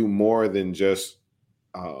do more than just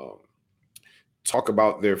talk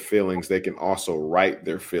about their feelings. They can also write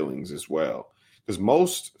their feelings as well. Because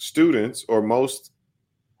most students, or most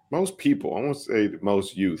people, I won't say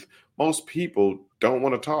most youth, most people don't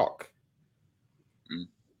want to talk.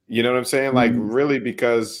 You know what I'm saying? Like really,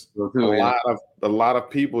 because a lot of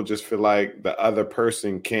people just feel like the other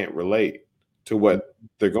person can't relate to what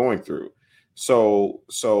they're going through. So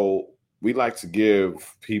we like to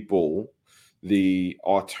give people the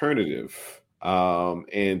alternative,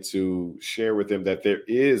 and to share with them that there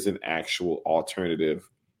is an actual alternative,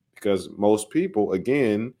 because most people,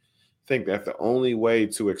 again, think that the only way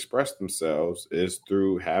to express themselves is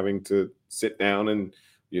through having to sit down and,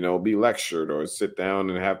 be lectured, or sit down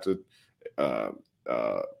and have to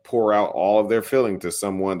pour out all of their feeling to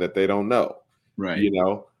someone that they don't know. Right.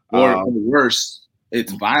 Or worse,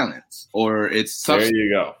 it's Mm-hmm. violence, or it's substance, there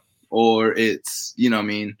you go. or it's,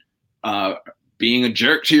 being a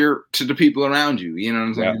jerk to the people around you. You know what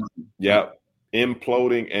I'm saying? Yep.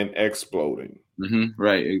 Imploding and exploding. Mm-hmm.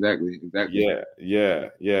 Right. Exactly.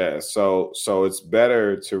 Yeah. So it's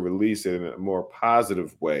better to release it in a more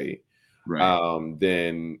positive way, right,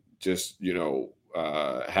 than just,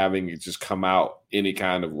 having it just come out any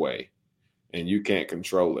kind of way, and you can't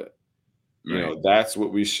control it. right. That's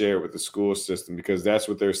what we share with the school system, because that's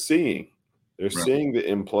what they're seeing. They're Right. seeing the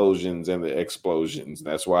implosions and the explosions.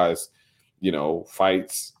 That's why it's,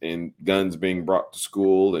 fights and guns being brought to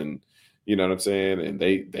school, and you know what I'm saying? And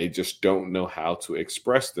they just don't know how to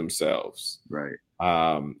express themselves. Right.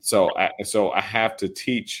 So I have to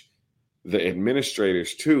teach the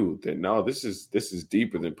administrators too that no, this is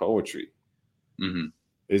deeper than poetry. Mm-hmm.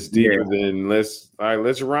 It's deeper than let's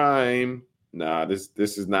rhyme. Nah, this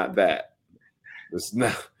is not that. It's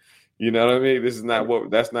not, you know what I mean? That's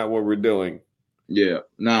not what we're doing. Yeah.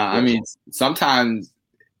 Nah, I mean, sometimes,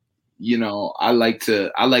 I like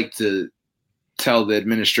to tell the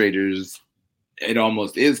administrators it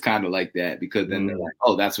almost is kind of like that, because then they're like,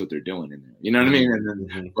 oh, that's what they're doing in there. You know what I mean? And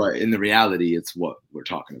then, but in the reality, it's what we're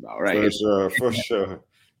talking about, right? For sure.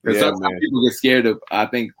 Because Yeah, sometimes people get scared of, I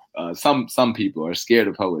think some people are scared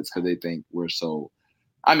of poets because they think we're so,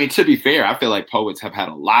 I mean, to be fair, I feel like poets have had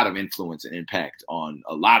a lot of influence and impact on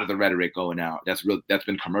a lot of the rhetoric going out. That's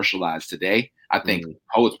been commercialized today. I think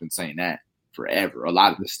poets been saying that forever, a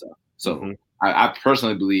lot of this stuff. So I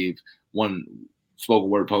personally believe spoken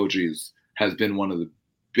word poetry has been one of the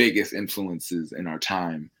biggest influences in our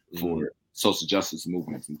time for social justice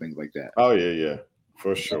movements and things like that. Oh yeah,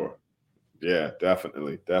 for sure. Yeah,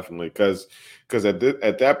 definitely. Because at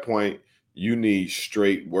that point, you need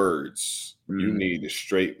straight words. You need a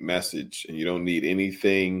straight message, and you don't need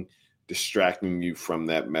anything distracting you from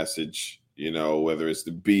that message. Whether it's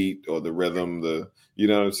the beat or the rhythm, you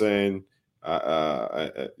know what I'm saying?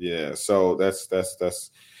 Yeah. So that's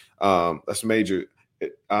major.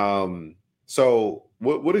 So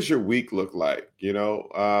what does your week look like?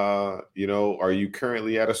 Are you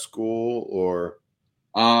currently at a school, or?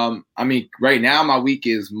 I mean, right now my week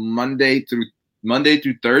is Monday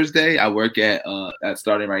through Thursday. I work at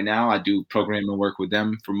Starting Right Now. I do programming work with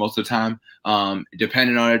them for most of the time.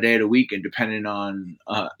 Depending on the day of the week and depending on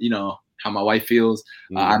how my wife feels,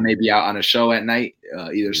 I may be out on a show at night,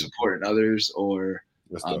 either supporting others or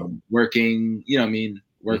working.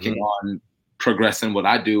 Working on progressing what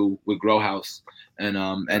I do with Grow House, and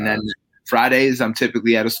then Fridays I'm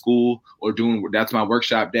typically at a school or that's my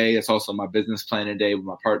workshop day. It's also my business planning day with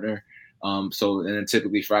my partner. And then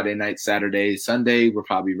typically Friday night, Saturday, Sunday, we're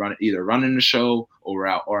probably running the show, or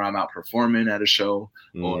I'm out performing at a show.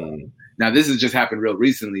 Now this has just happened real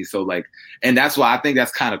recently. So and that's why I think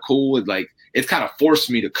that's kind of cool. It's kind of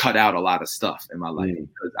forced me to cut out a lot of stuff in my life,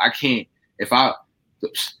 because I can't,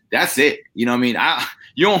 that's it. You know what I mean?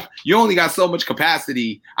 You only got so much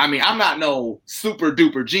capacity. I mean, I'm not no super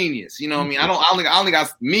duper genius. You know what I mean? I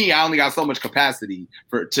only got so much capacity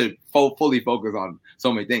to fully focus on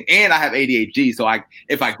so many things. And I have ADHD. So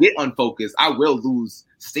if I get unfocused, I will lose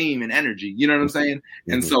steam and energy. You know what I'm saying?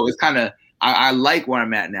 And so it's kind of, I like where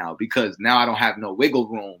I'm at now, because now I don't have no wiggle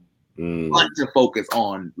room but to focus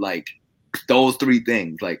on those three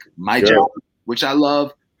things, my job, which I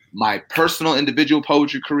love, my personal individual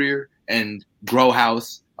poetry career, and Grow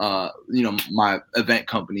House, my event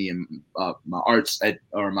company, and my arts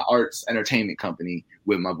entertainment company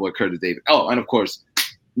with my boy Curtis David. Oh, and of course,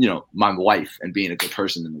 my wife and being a good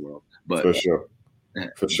person in the world. But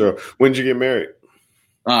for sure. When did you get married?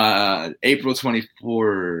 April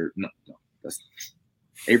 24. No, that's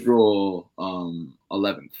April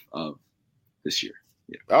 11th of this year.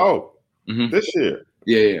 Yeah. Oh, this year.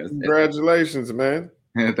 Yeah. Congratulations, man.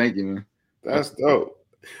 Yeah, thank you, man. That's dope.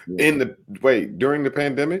 Yeah. During the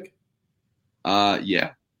pandemic?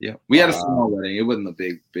 Yeah. We had a small wedding. It wasn't a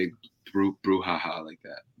big brouhaha like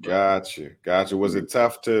that. Gotcha. Was it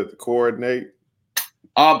tough to coordinate?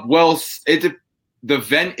 Well,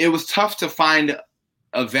 it was tough to find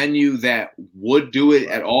a venue that would do it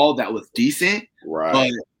at all, that was decent.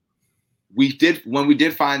 Right. But when we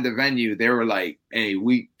did find the venue, they were like, "Hey,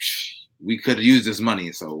 we could use this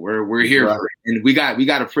money, so we're here for it." And we got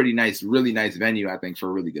a really nice venue, I think, for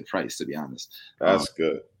a really good price, to be honest. That's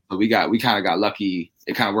good. So we kind of got lucky.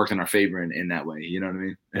 It kind of worked in our favor in that way. You know what I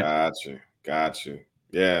mean? Got you.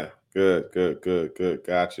 Yeah. Good.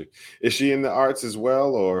 Got you. Is she in the arts as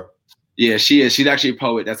well, or? Yeah, she is. She's actually a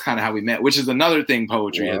poet. That's kind of how we met, which is another thing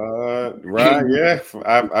poetry is. Right. Yeah.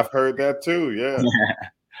 I've heard that too. Yeah.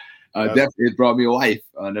 Definitely, it brought me a wife,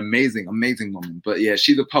 an amazing woman. But yeah,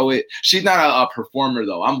 she's a poet. She's not a performer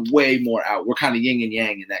though. I'm way more out. We're kind of yin and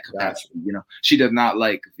yang in that capacity. Gotcha. You know, she does not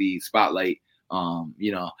like the spotlight.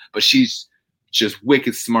 You know, but she's just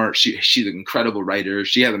wicked smart. She's an incredible writer.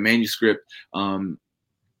 She has a manuscript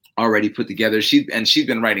already put together. She's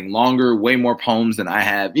been writing longer, way more poems than I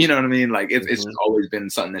have. You know what I mean? Like it's just always been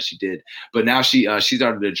something that she did. But now she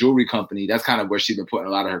started a jewelry company. That's kind of where she's been putting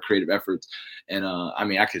a lot of her creative efforts. And I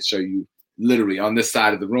mean, I could show you literally on this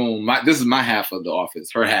side of the room. This is my half of the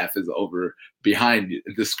office. Her half is over behind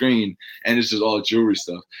the screen, and it's just all jewelry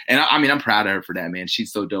stuff. And I mean, I'm proud of her for that, man.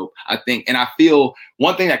 She's so dope, I think. And I feel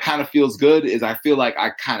one thing that kind of feels good is I feel like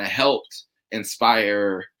I kind of helped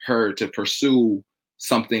inspire her to pursue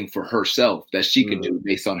something for herself that she can do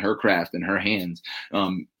based on her craft and her hands,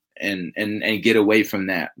 and get away from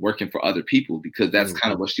that working for other people, because that's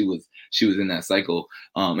kind of what she was in that cycle.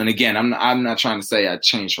 And again, I'm not trying to say I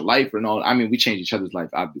changed her life or no. I mean, we changed each other's life,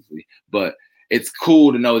 obviously, but it's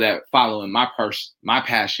cool to know that following my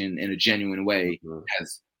passion in a genuine way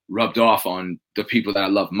has rubbed off on the people that I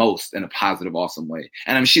love most in a positive, awesome way.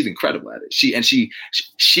 And I mean, she's incredible at it.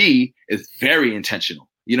 She is very intentional.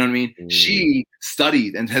 You know what I mean? She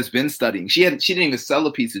studied and has been studying. She didn't even sell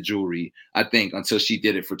a piece of jewelry, I think, until she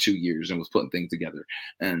did it for 2 years and was putting things together.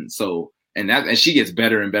 And so, and she gets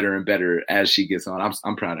better and better and better as she gets on.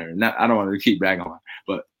 I'm proud of her. I don't want to keep bragging on her,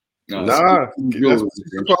 but that's what you're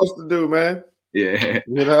supposed to do, man. Yeah,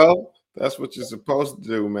 you know, that's what you're supposed to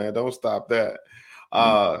do, man. Don't stop that.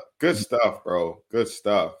 Good stuff, bro. Good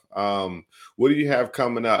stuff. What do you have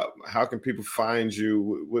coming up? How can people find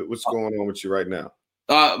you? What's going on with you right now?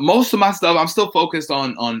 Most of my stuff, I'm still focused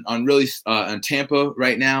on really on Tampa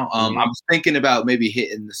right now. I was thinking about maybe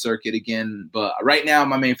hitting the circuit again, but right now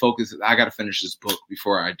my main focus is I got to finish this book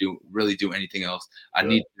before I do anything else. I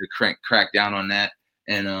need to crack down on that.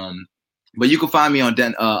 And but you can find me on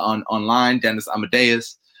online, Dennis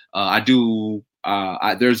Amadeus. I do.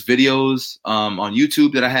 There's videos on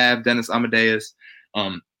YouTube that I have, Dennis Amadeus.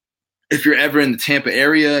 If you're ever in the Tampa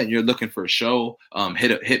area and you're looking for a show,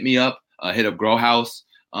 hit me up. Hit up Grow House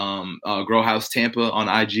Tampa on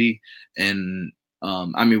IG, and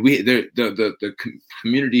I mean the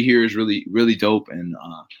community here is really, really dope, and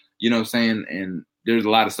you know what I'm saying, and there's a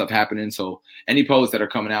lot of stuff happening. So any posts that are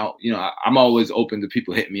coming out, you know, I'm always open to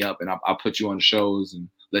people hitting me up, and I'll put you on the shows and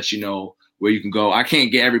let you know where you can go. I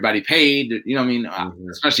can't get everybody paid, you know what I mean,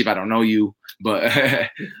 especially if I don't know you, but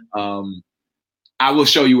I will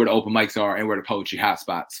show you where the open mics are and where the poetry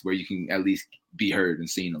hotspots, where you can at least be heard and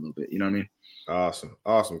seen a little bit. You know what I mean?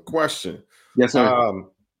 Awesome. Question. Yes, sir.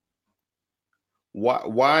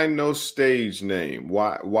 Why no stage name?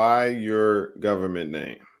 Why your government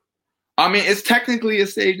name? I mean, it's technically a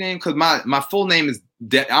stage name because my full name is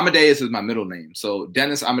Amadeus is my middle name. So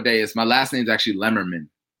Dennis Amadeus. My last name is actually Lemmerman,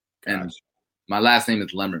 and my last name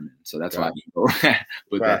is Lemmerman. So that's why I go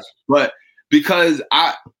with that. But because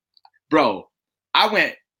I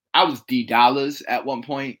was D Dollars at one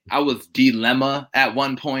point. I was D Lemma at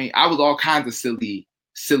one point. I was all kinds of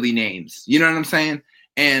silly names. You know what I'm saying?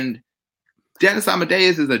 And Dennis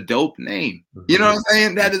Amadeus is a dope name. You know what I'm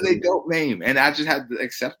saying? That is a dope name. And I just had to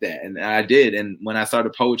accept that. And I did. And when I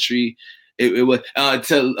started poetry, it was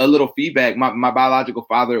to a little feedback. My biological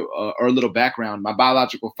father, or a little background, my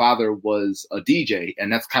biological father was a DJ,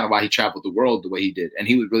 and that's kind of why he traveled the world the way he did. And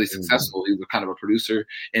he was really successful. He was kind of a producer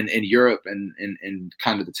in Europe and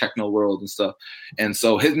kind of the techno world and stuff. And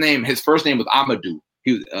so his first name was Amadou.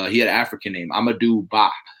 He had an African name, Amadou Ba.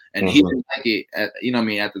 And he didn't like it, at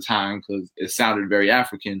the time, because it sounded very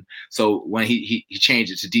African. So when he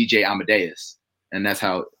changed it to DJ Amadeus, and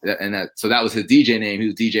so that was his DJ name. He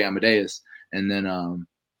was DJ Amadeus. And then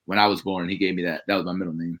when I was born, he gave me that. That was my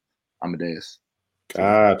middle name, Amadeus.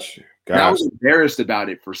 Gotcha. I was embarrassed about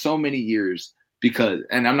it for so many years because,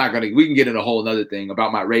 and we can get into a whole other thing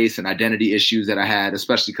about my race and identity issues that I had,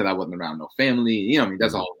 especially because I wasn't around no family. You know what I mean?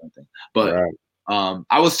 That's a whole other thing. But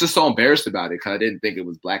I was just so embarrassed about it because I didn't think it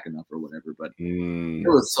was black enough or whatever. But it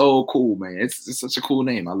was so cool, man. It's such a cool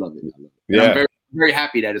name. I love it. Yeah. I'm very, very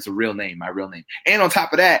happy that it's a real name, my real name. And on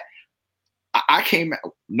top of that,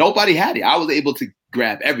 nobody had it. I was able to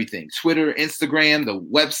grab everything. Twitter, Instagram, the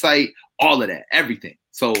website, all of that, everything.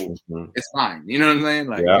 So it's fine. You know what I'm saying?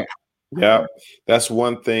 Like, yeah. That's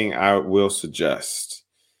one thing I will suggest.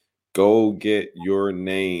 Go get your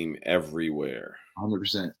name everywhere.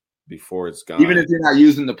 100%. before it's gone. Even if you're not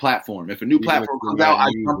using the platform. If a new Even platform if you're comes out, not I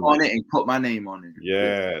jump using on it. it and put my name on it.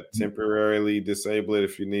 Yeah, temporarily disable it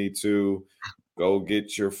if you need to. Go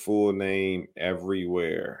get your full name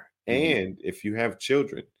everywhere. And if you have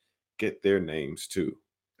children, get their names too.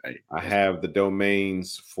 Right. I have the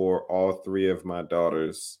domains for all 3 of my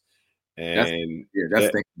daughters. And that's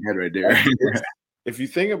thinking ahead right there. if you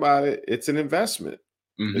think about it, it's an investment.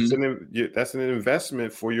 That's an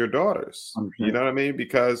investment for your daughters. 100%. You know what I mean?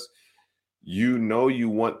 Because you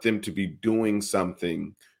want them to be doing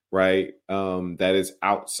something, right? That is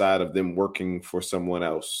outside of them working for someone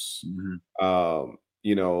else. Even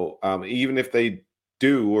if they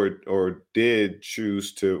do or did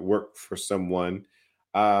choose to work for someone,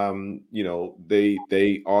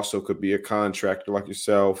 they also could be a contractor like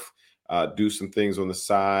yourself, do some things on the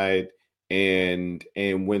side, and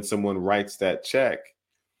when someone writes that check,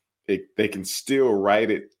 they can still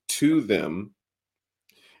write it to them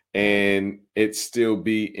and it still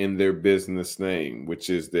be in their business name, which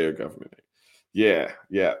is their government name. Yeah.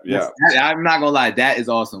 I'm not gonna lie, that is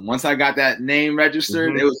awesome. Once I got that name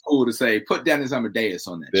registered, it was cool to say, put Dennis Amadeus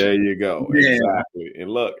on that. There you go. Yeah. Exactly. And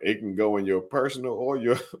look, it can go in your personal or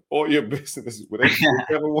your business,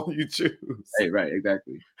 whatever one you choose. Hey, right,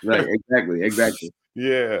 exactly. Right, exactly.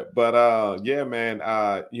 Yeah, but yeah, man.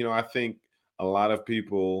 I think a lot of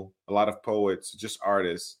people, a lot of poets, just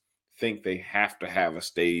artists, think they have to have a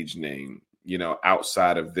stage name,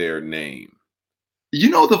 outside of their name.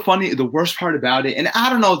 The worst part about it, and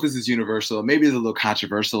I don't know if this is universal, maybe it's a little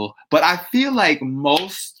controversial, but I feel like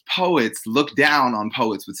most poets look down on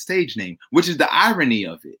poets with stage name, which is the irony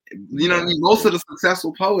of it. You know what I mean? Most of the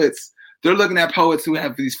successful poets, they're looking at poets who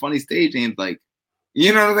have these funny stage names, like,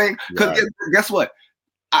 you know what I mean? Because guess what?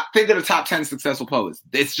 I think of the top 10 successful poets.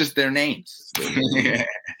 It's just their names.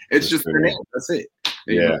 It's just their names. That's it.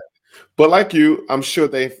 Yeah. But like you, I'm sure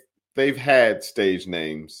they've had stage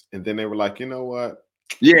names, and then they were like, you know what?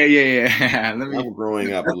 Yeah. I'm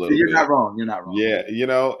growing up a little You're bit. not wrong. Yeah,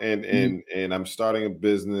 and I'm starting a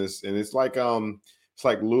business, and it's like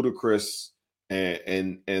Ludacris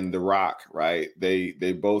and The Rock, right?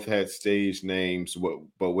 They both had stage names,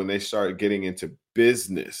 but when they started getting into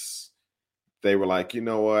business, they were like, you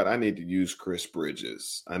know what? I need to use Chris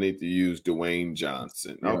Bridges. I need to use Dwayne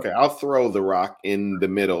Johnson. Yeah. Okay, I'll throw The Rock in the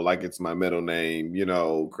middle, like it's my middle name,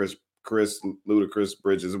 Chris Ludacris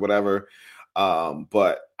Bridges, whatever.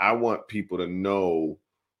 But I want people to know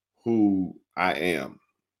who I am.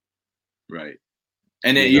 Right.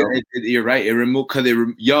 And you're right. It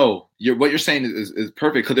what you're saying is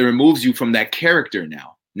perfect, because it removes you from that character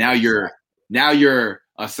now. Now you're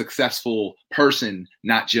a successful person,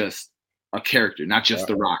 not just a character, not just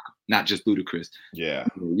The Rock, not just Ludacris. Yeah.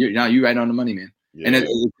 You're right on the money, man. Yeah. And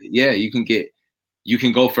you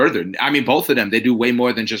can go further. I mean, both of them, they do way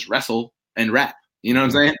more than just wrestle and rap. You know what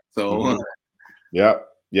I'm saying? So Yep.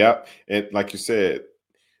 And like you said,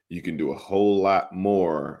 you can do a whole lot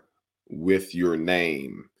more with your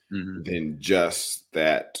name than just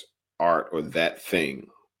that art or that thing.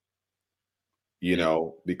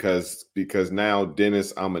 Because now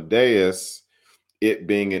Dennis Amadeus, it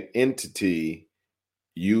being an entity,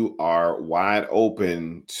 you are wide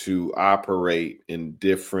open to operate in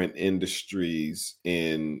different industries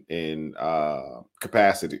in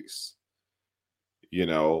capacities.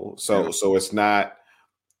 So it's not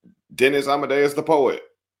Dennis Amadeus the poet.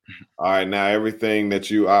 All right, now everything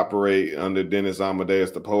that you operate under Dennis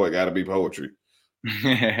Amadeus the poet got to be poetry.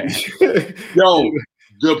 Yo,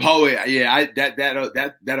 the poet, yeah,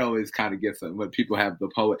 that always kind of gets them when people have the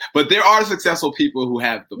poet. But there are successful people who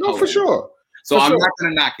have the poet. No, for sure. So I'm not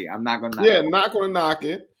going to knock it. I'm not going to knock it. Not going to knock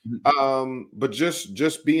it. But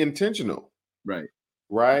just be intentional. Right.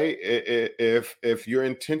 If you're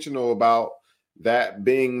intentional about that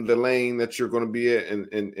being the lane that you're going to be in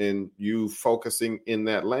and you focusing in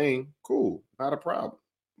that lane, cool, not a problem.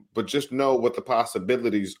 But just know what the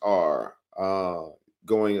possibilities are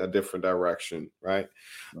going a different direction, right?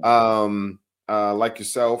 Like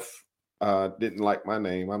yourself, didn't like my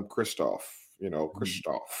name. I'm Christoph.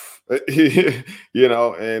 Christoph, and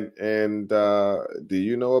do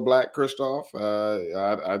you know a black Christoph?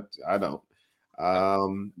 I don't.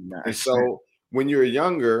 And so when you're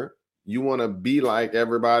younger, you want to be like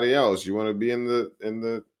everybody else. You want to be in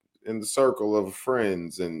the circle of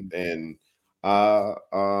friends, and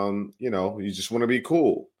you just want to be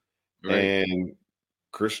cool. Right. And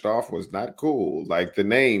Christoph was not cool. Like the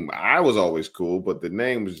name, I was always cool, but the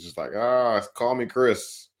name was just like, call me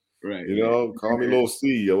Chris. Right. Call me Little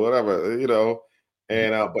C or whatever,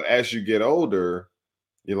 and but as you get older,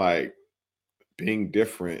 you're like, being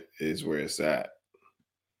different is where it's at.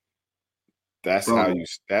 that's Bro.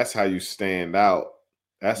 how you stand out.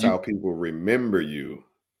 That's how people remember you.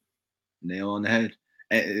 Nail on the head.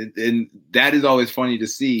 And that is always funny to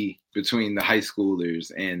see between the high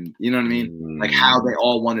schoolers and, you know what I mean? Like how they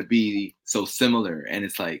all want to be so similar. And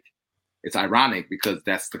it's like, it's ironic because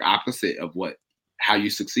that's the opposite of how you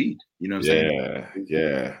succeed. You know what I'm saying?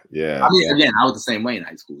 Yeah. I mean, again, I was the same way in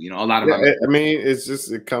high school. You know, a lot of I mean, it's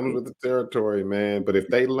just, it comes with the territory, man. But if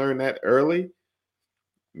they learn that early,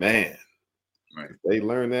 man, right. They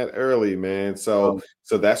learn that early, man. So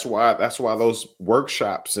that's why those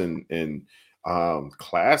workshops and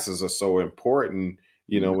classes are so important.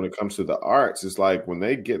 You know, when it comes to the arts, it's like when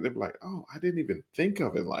they're like, oh, I didn't even think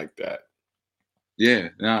of it like that. Yeah,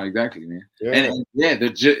 no, exactly, man. Yeah. And they're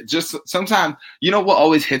just sometimes, you know what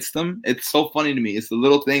always hits them? It's so funny to me. It's the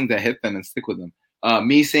little things that hit them and stick with them.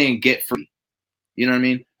 Me saying get free. You know what I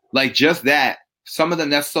mean? Like just that. Some of them,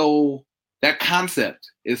 that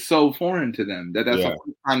concept is so foreign to them that's the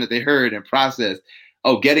first time that they heard and processed.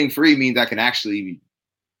 Oh, getting free means I can actually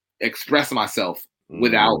express myself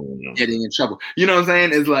without getting in trouble. You know what I'm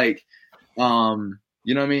saying? It's like, you know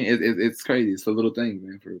what I mean? It's crazy. It's a little thing,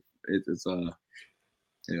 man.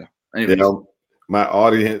 Yeah. Anyways. You know, my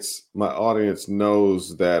audience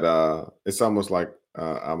knows that it's almost like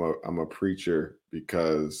I'm a preacher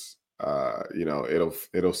because you know,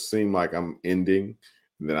 it'll seem like I'm ending,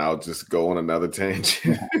 and then I'll just go on another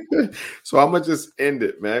tangent. So I'm gonna just end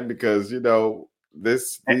it, man, because you know I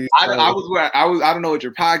don't know what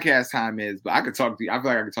your podcast time is, but I could talk to you. I feel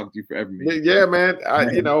like I could talk to you forever, man. Yeah, man.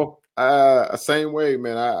 You know, same way,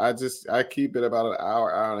 man. I keep it about an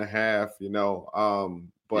hour and a half, you know.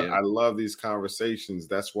 But I love these conversations.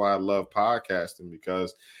 That's why I love podcasting,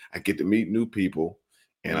 because I get to meet new people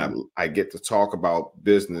and I get to talk about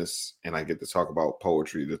business and I get to talk about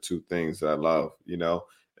poetry, the two things that I love, you know,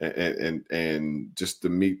 and just to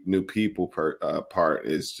meet new people part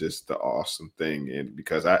is just the awesome thing. And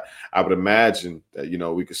because I would imagine that, you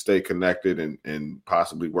know, we could stay connected and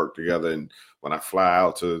possibly work together. And when I fly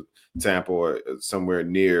out to Tampa or somewhere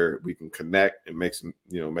near, we can connect and make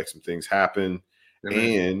some things happen.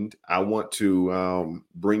 And I want to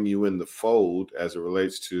bring you in the fold as it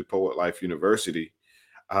relates to Poet Life University,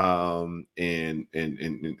 and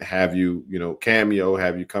have you, you know, cameo,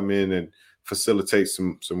 have you come in and facilitate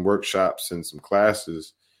some workshops and some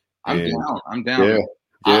classes. I'm down.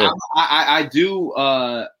 Yeah. I do.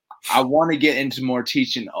 I want to get into more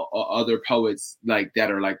teaching other poets like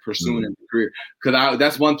that are like pursuing a career, because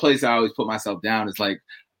that's one place I always put myself down. It's like,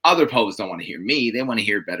 other poets don't want to hear me. They want to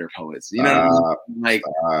hear better poets. You know what I mean? Like,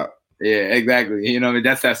 yeah, exactly. You know, I mean,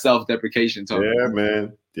 that's that self-deprecation talk. Yeah,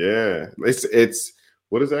 man. Yeah. It's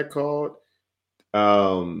what is that called?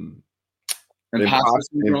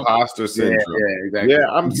 Imposter syndrome. Yeah, exactly. Yeah,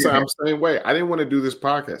 I'm the same way. I didn't want to do this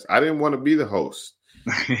podcast. I didn't want to be the host.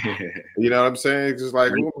 You know what I'm saying? It's just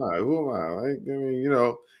like, who am I? Like, I mean, you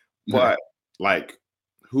know, but like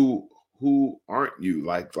who aren't you?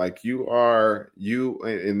 Like you are you,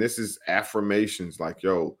 and this is affirmations, like,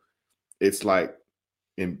 yo, it's like,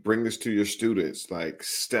 and bring this to your students, like,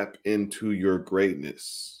 step into your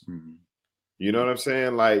greatness. You know what I'm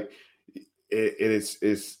saying? Like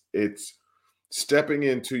it's stepping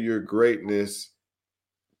into your greatness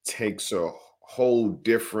takes a whole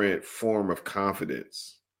different form of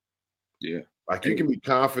confidence. Yeah. Like you can be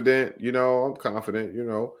confident, you know, I'm confident, you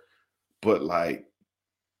know, but like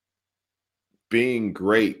being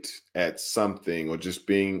great at something or just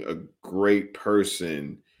being a great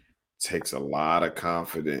person takes a lot of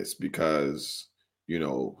confidence, because, you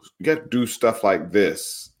know, you got to do stuff like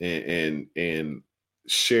this and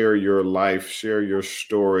share your life, share your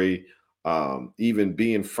story, even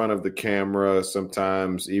be in front of the camera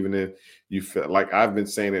sometimes, even if you feel like, I've been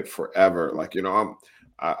saying it forever, like, you know,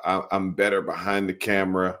 I'm better behind the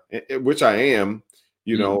camera, which I am,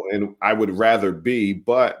 you know, and I would rather be,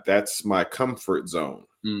 but that's my comfort zone.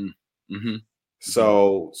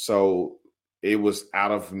 So it was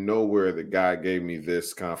out of nowhere that God gave me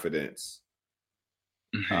this confidence.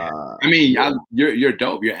 I mean, you're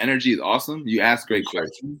dope. Your energy is awesome. You ask great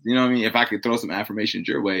questions. You know what I mean? If I could throw some affirmations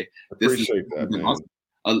your way, appreciate that, man. Awesome.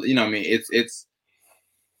 You know what I mean? It's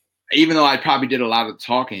even though I probably did a lot of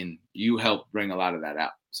talking, you helped bring a lot of that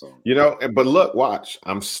out. So, you know, but look, watch,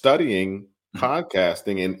 I'm studying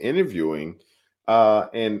podcasting and interviewing,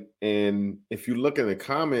 and if you look in the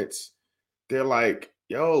comments, they're like,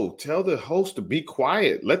 yo, tell the host to be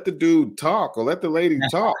quiet, let the dude talk, or let the lady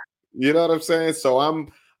talk. You know what I'm saying? So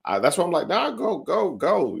that's why I'm like, nah,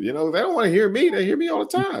 go. You know, they don't want to hear me. They hear me all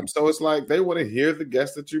the time. So it's like they want to hear the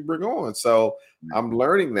guests that you bring on. So I'm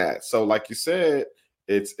learning that. So like you said,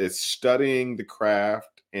 it's studying the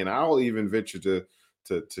craft, and I'll even venture to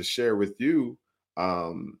share with you,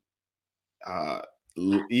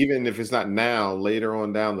 even if it's not now, later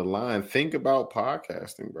on down the line, think about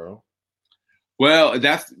podcasting, bro. Well,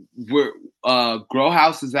 that's where Grow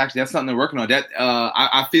House is actually, that's something they're working on. That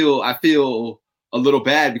I feel a little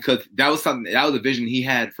bad because that was a vision he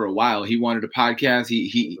had for a while. He wanted a podcast.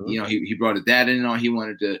 He brought his dad in on. He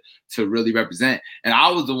wanted to really represent. And I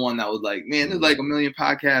was the one that was like, man, there's like a million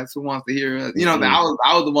podcasts. Who wants to hear us?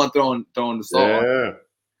 I was the one throwing the song. Yeah.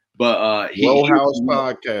 But Grow House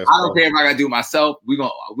podcast. I don't care if I gotta do it myself. We're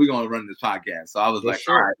gonna run this podcast. So I was like,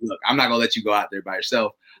 sure. all right, look, I'm not gonna let you go out there by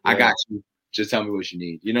yourself. Yeah. I got you. Just tell me what you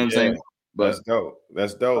need. You know what I'm saying? But that's dope.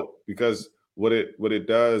 That's dope because what it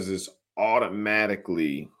does is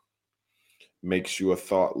automatically makes you a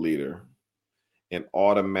thought leader and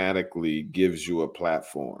automatically gives you a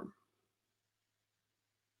platform.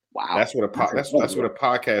 Wow. That's what a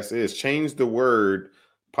podcast is. Change the word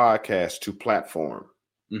podcast to platform.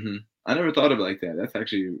 Mm-hmm. I never thought of it like that. That's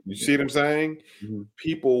actually, you see what I'm saying? Mm-hmm.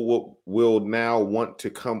 People will now want to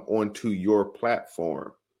come onto your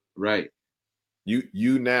platform. Right.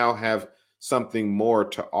 You now have something more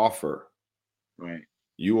to offer. Right.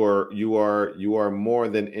 You are more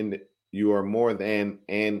than an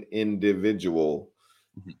individual.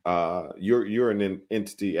 Mm-hmm. You're an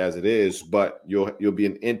entity as it is, but you'll be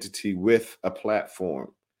an entity with a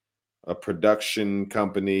platform, a production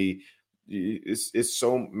company. It's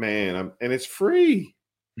so, man, and it's free.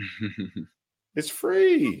 It's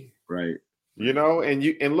free. Right.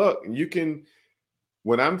 And look, you can,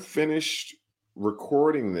 when I'm finished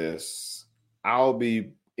recording this, I'll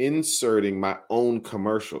be inserting my own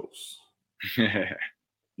commercials.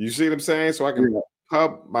 You see what I'm saying? So I can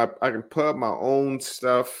pub my own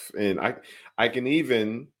stuff, and I can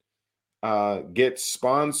even get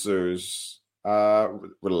sponsors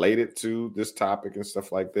related to this topic and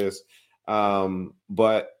stuff like this,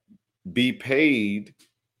 but be paid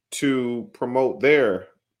to promote their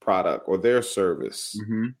product or their service.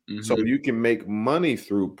 Mm-hmm, mm-hmm. So you can make money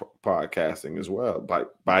through podcasting as well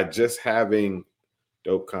by just having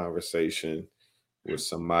dope conversation with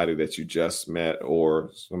somebody that you just met or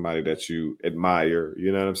somebody that you admire.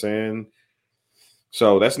 You know what I'm saying?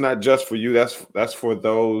 So that's not just for you. That's for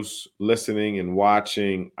those listening and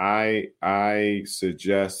watching. I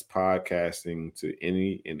suggest podcasting to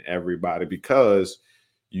any and everybody because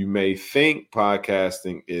you may think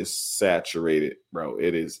podcasting is saturated, bro.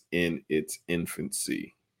 It is in its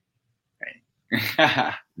infancy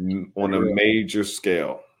on a major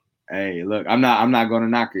scale. Hey, look, I'm not going to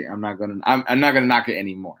knock it. I'm not going to knock it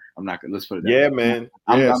anymore. I'm not going to. Let's put it that way. Man.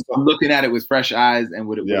 I'm looking at it with fresh eyes and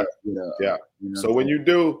with So when you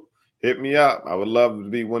do, hit me up. I would love to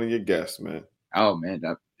be one of your guests, man. Oh man,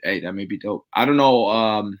 that may be dope. I don't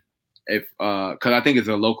know if because I think it's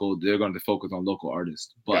a local. They're going to focus on local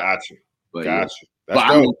artists. But, gotcha. Yeah. If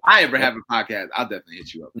I ever have a podcast, I'll definitely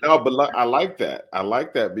hit you up. No, but I like that. I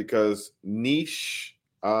like that because niche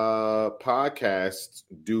podcasts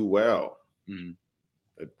do well. Mm-hmm.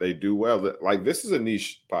 They do well. Like this is a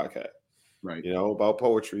niche podcast, right? About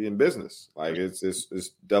poetry and business. Like it's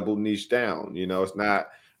double niche down. It's not.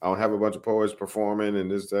 I don't have a bunch of poets performing and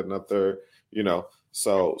this, that, and the third.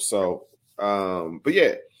 But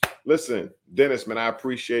yeah. Listen, Dennis, man, I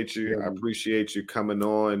appreciate you. I appreciate you coming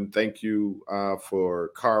on. Thank you for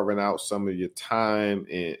carving out some of your time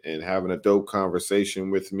and having a dope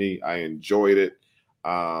conversation with me. I enjoyed it.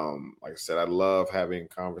 Like I said, I love having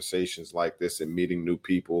conversations like this and meeting new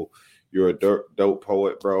people. You're a dope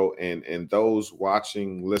poet, bro. And those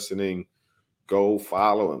watching, listening, go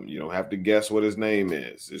follow him. You don't have to guess what his name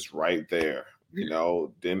is. It's right there.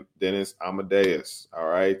 Dennis Amadeus. All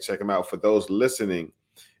right. Check him out. For those listening,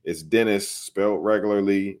 it's Dennis spelled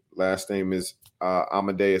regularly. Last name is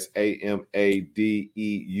Amadeus, Amadeus.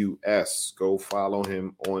 Go follow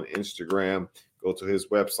him on Instagram. Go to his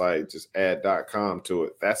website. Just add .com to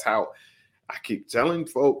it. That's how I keep telling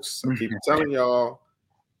folks. I keep telling y'all,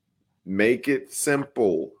 make it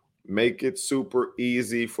simple. Make it super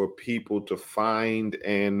easy for people to find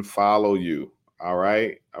and follow you. All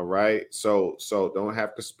right. So don't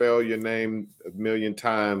have to spell your name a million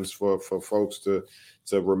times for folks to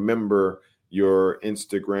remember your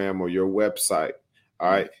Instagram or your website. All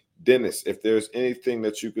right. Dennis, if there's anything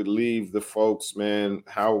that you could leave the folks, man,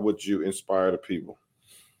 how would you inspire the people?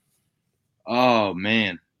 Oh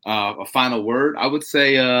man. A final word. I would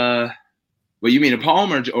say well, you mean a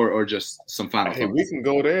poem or just some final thoughts? We can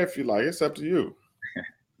go there if you like. It's up to you.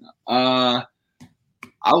 I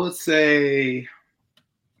would say,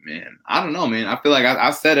 man, I don't know, man. I feel like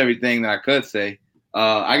I said everything that I could say.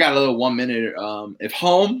 I got a little 1 minute. If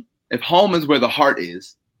home is where the heart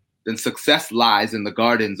is, then success lies in the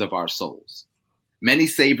gardens of our souls. Many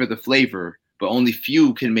savor the flavor, but only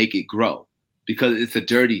few can make it grow because it's a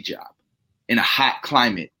dirty job in a hot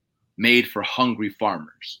climate made for hungry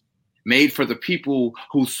farmers. Made for the people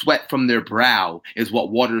whose sweat from their brow is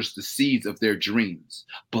what waters the seeds of their dreams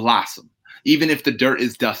blossom. Even if the dirt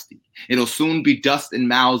is dusty, it'll soon be dust and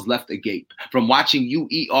mouths left agape from watching you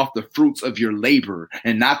eat off the fruits of your labor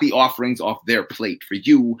and not the offerings off their plate. For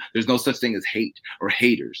you, there's no such thing as hate or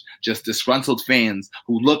haters, just disgruntled fans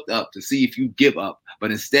who looked up to see if you give up, but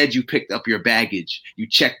instead you picked up your baggage, you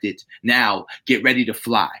checked it. Now get ready to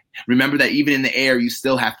fly. Remember that even in the air, you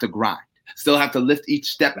still have to grind. Still have to lift each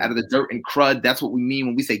step out of the dirt and crud. That's what we mean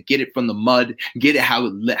when we say get it from the mud, get it how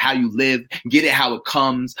you live, get it how it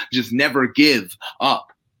comes. Just never give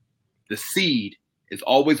up. The seed is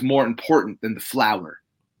always more important than the flower,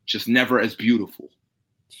 just never as beautiful.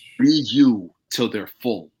 Be you till they're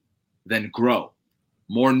full, then grow.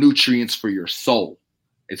 More nutrients for your soul.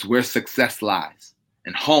 It's where success lies.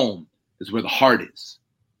 And home is where the heart is.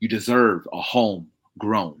 You deserve a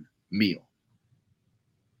home-grown meal.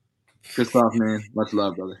 Christoph, man, much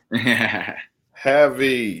love, brother.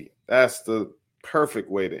 Heavy. That's the perfect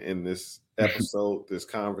way to end this episode, this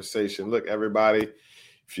conversation. Look, everybody,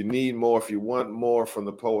 if you need more, if you want more from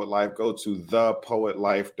The Poet Life, go to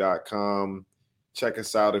thepoetlife.com. Check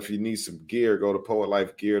us out. If you need some gear, go to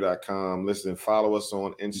poetlifegear.com. Listen, follow us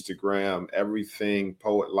on Instagram, everything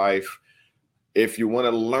Poet Life. If you want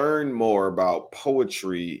to learn more about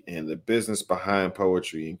poetry and the business behind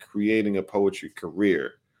poetry and creating a poetry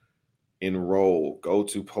career, enroll. Go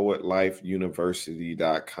to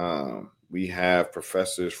poetlifeuniversity.com. We have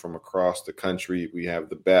professors from across the country. We have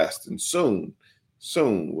the best. And soon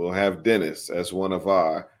we'll have Dennis as one of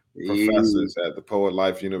our professors at the Poet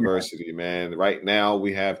Life University, man. Right now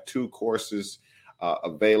we have 2 courses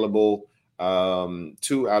available. 2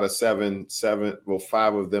 out of 7,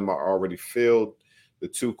 5 of them are already filled. The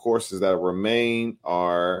 2 courses that remain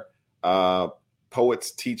are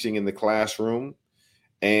Poets Teaching in the Classroom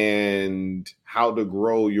and How to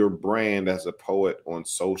Grow Your Brand as a Poet on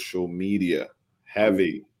Social Media.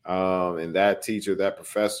 Heavy. And that teacher, that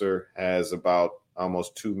professor has about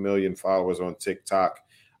almost 2 million followers on TikTok.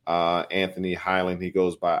 Anthony Highland, he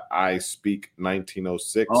goes by I Speak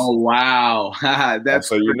 1906. Oh wow. That's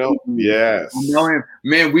so you know, yes. I know him.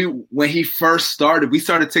 Man, when he first started, we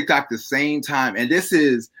started TikTok the same time. And this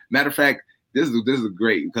is, matter of fact, this is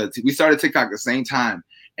great because we started TikTok the same time.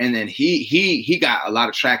 And then he got a lot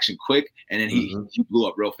of traction quick, and then he blew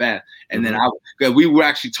up real fast. And then we were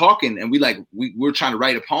actually talking, and we were trying to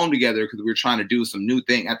write a poem together because we were trying to do some new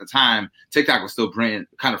thing at the time. TikTok was still brand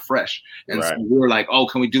kind of fresh, and so we were like, "Oh,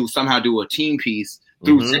 can we somehow do a team piece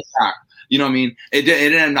through TikTok?" You know what I mean? It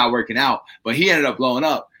ended up not working out, but he ended up blowing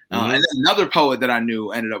up. And then another poet that I knew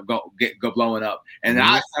ended up blowing up, and then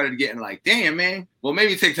I started getting like, "Damn, man, well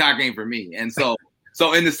maybe TikTok ain't for me." And so.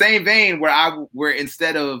 So in the same vein where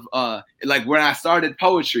instead of like when I started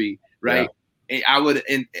poetry, right, I would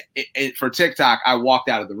for TikTok, I walked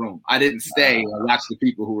out of the room. I didn't stay and watch the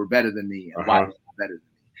people who were better than me and why they were better than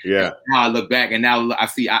me. Yeah. And now I look back and now I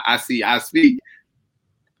speak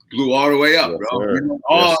blew all the way up, bro.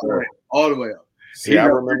 All the way up. See, I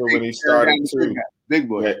remember when he started too. Big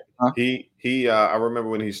boy. I remember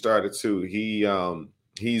when he started too.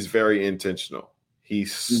 He's very intentional. He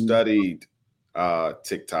studied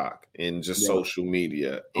TikTok and just social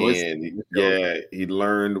media, and he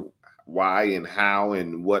learned why and how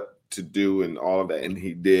and what to do and all of that, and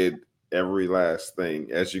he did every last thing,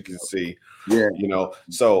 as you can see. You know,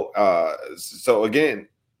 so again,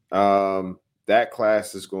 that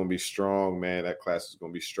class is going to be strong, man. That class is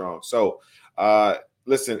going to be strong. So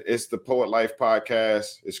listen, it's the Poet Life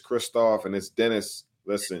podcast. It's Christoph and it's Dennis.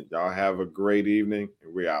 Listen, y'all have a great evening,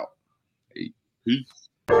 and we're out. Peace.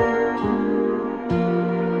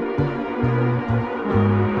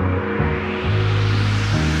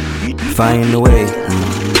 Find a way,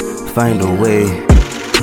 find a way.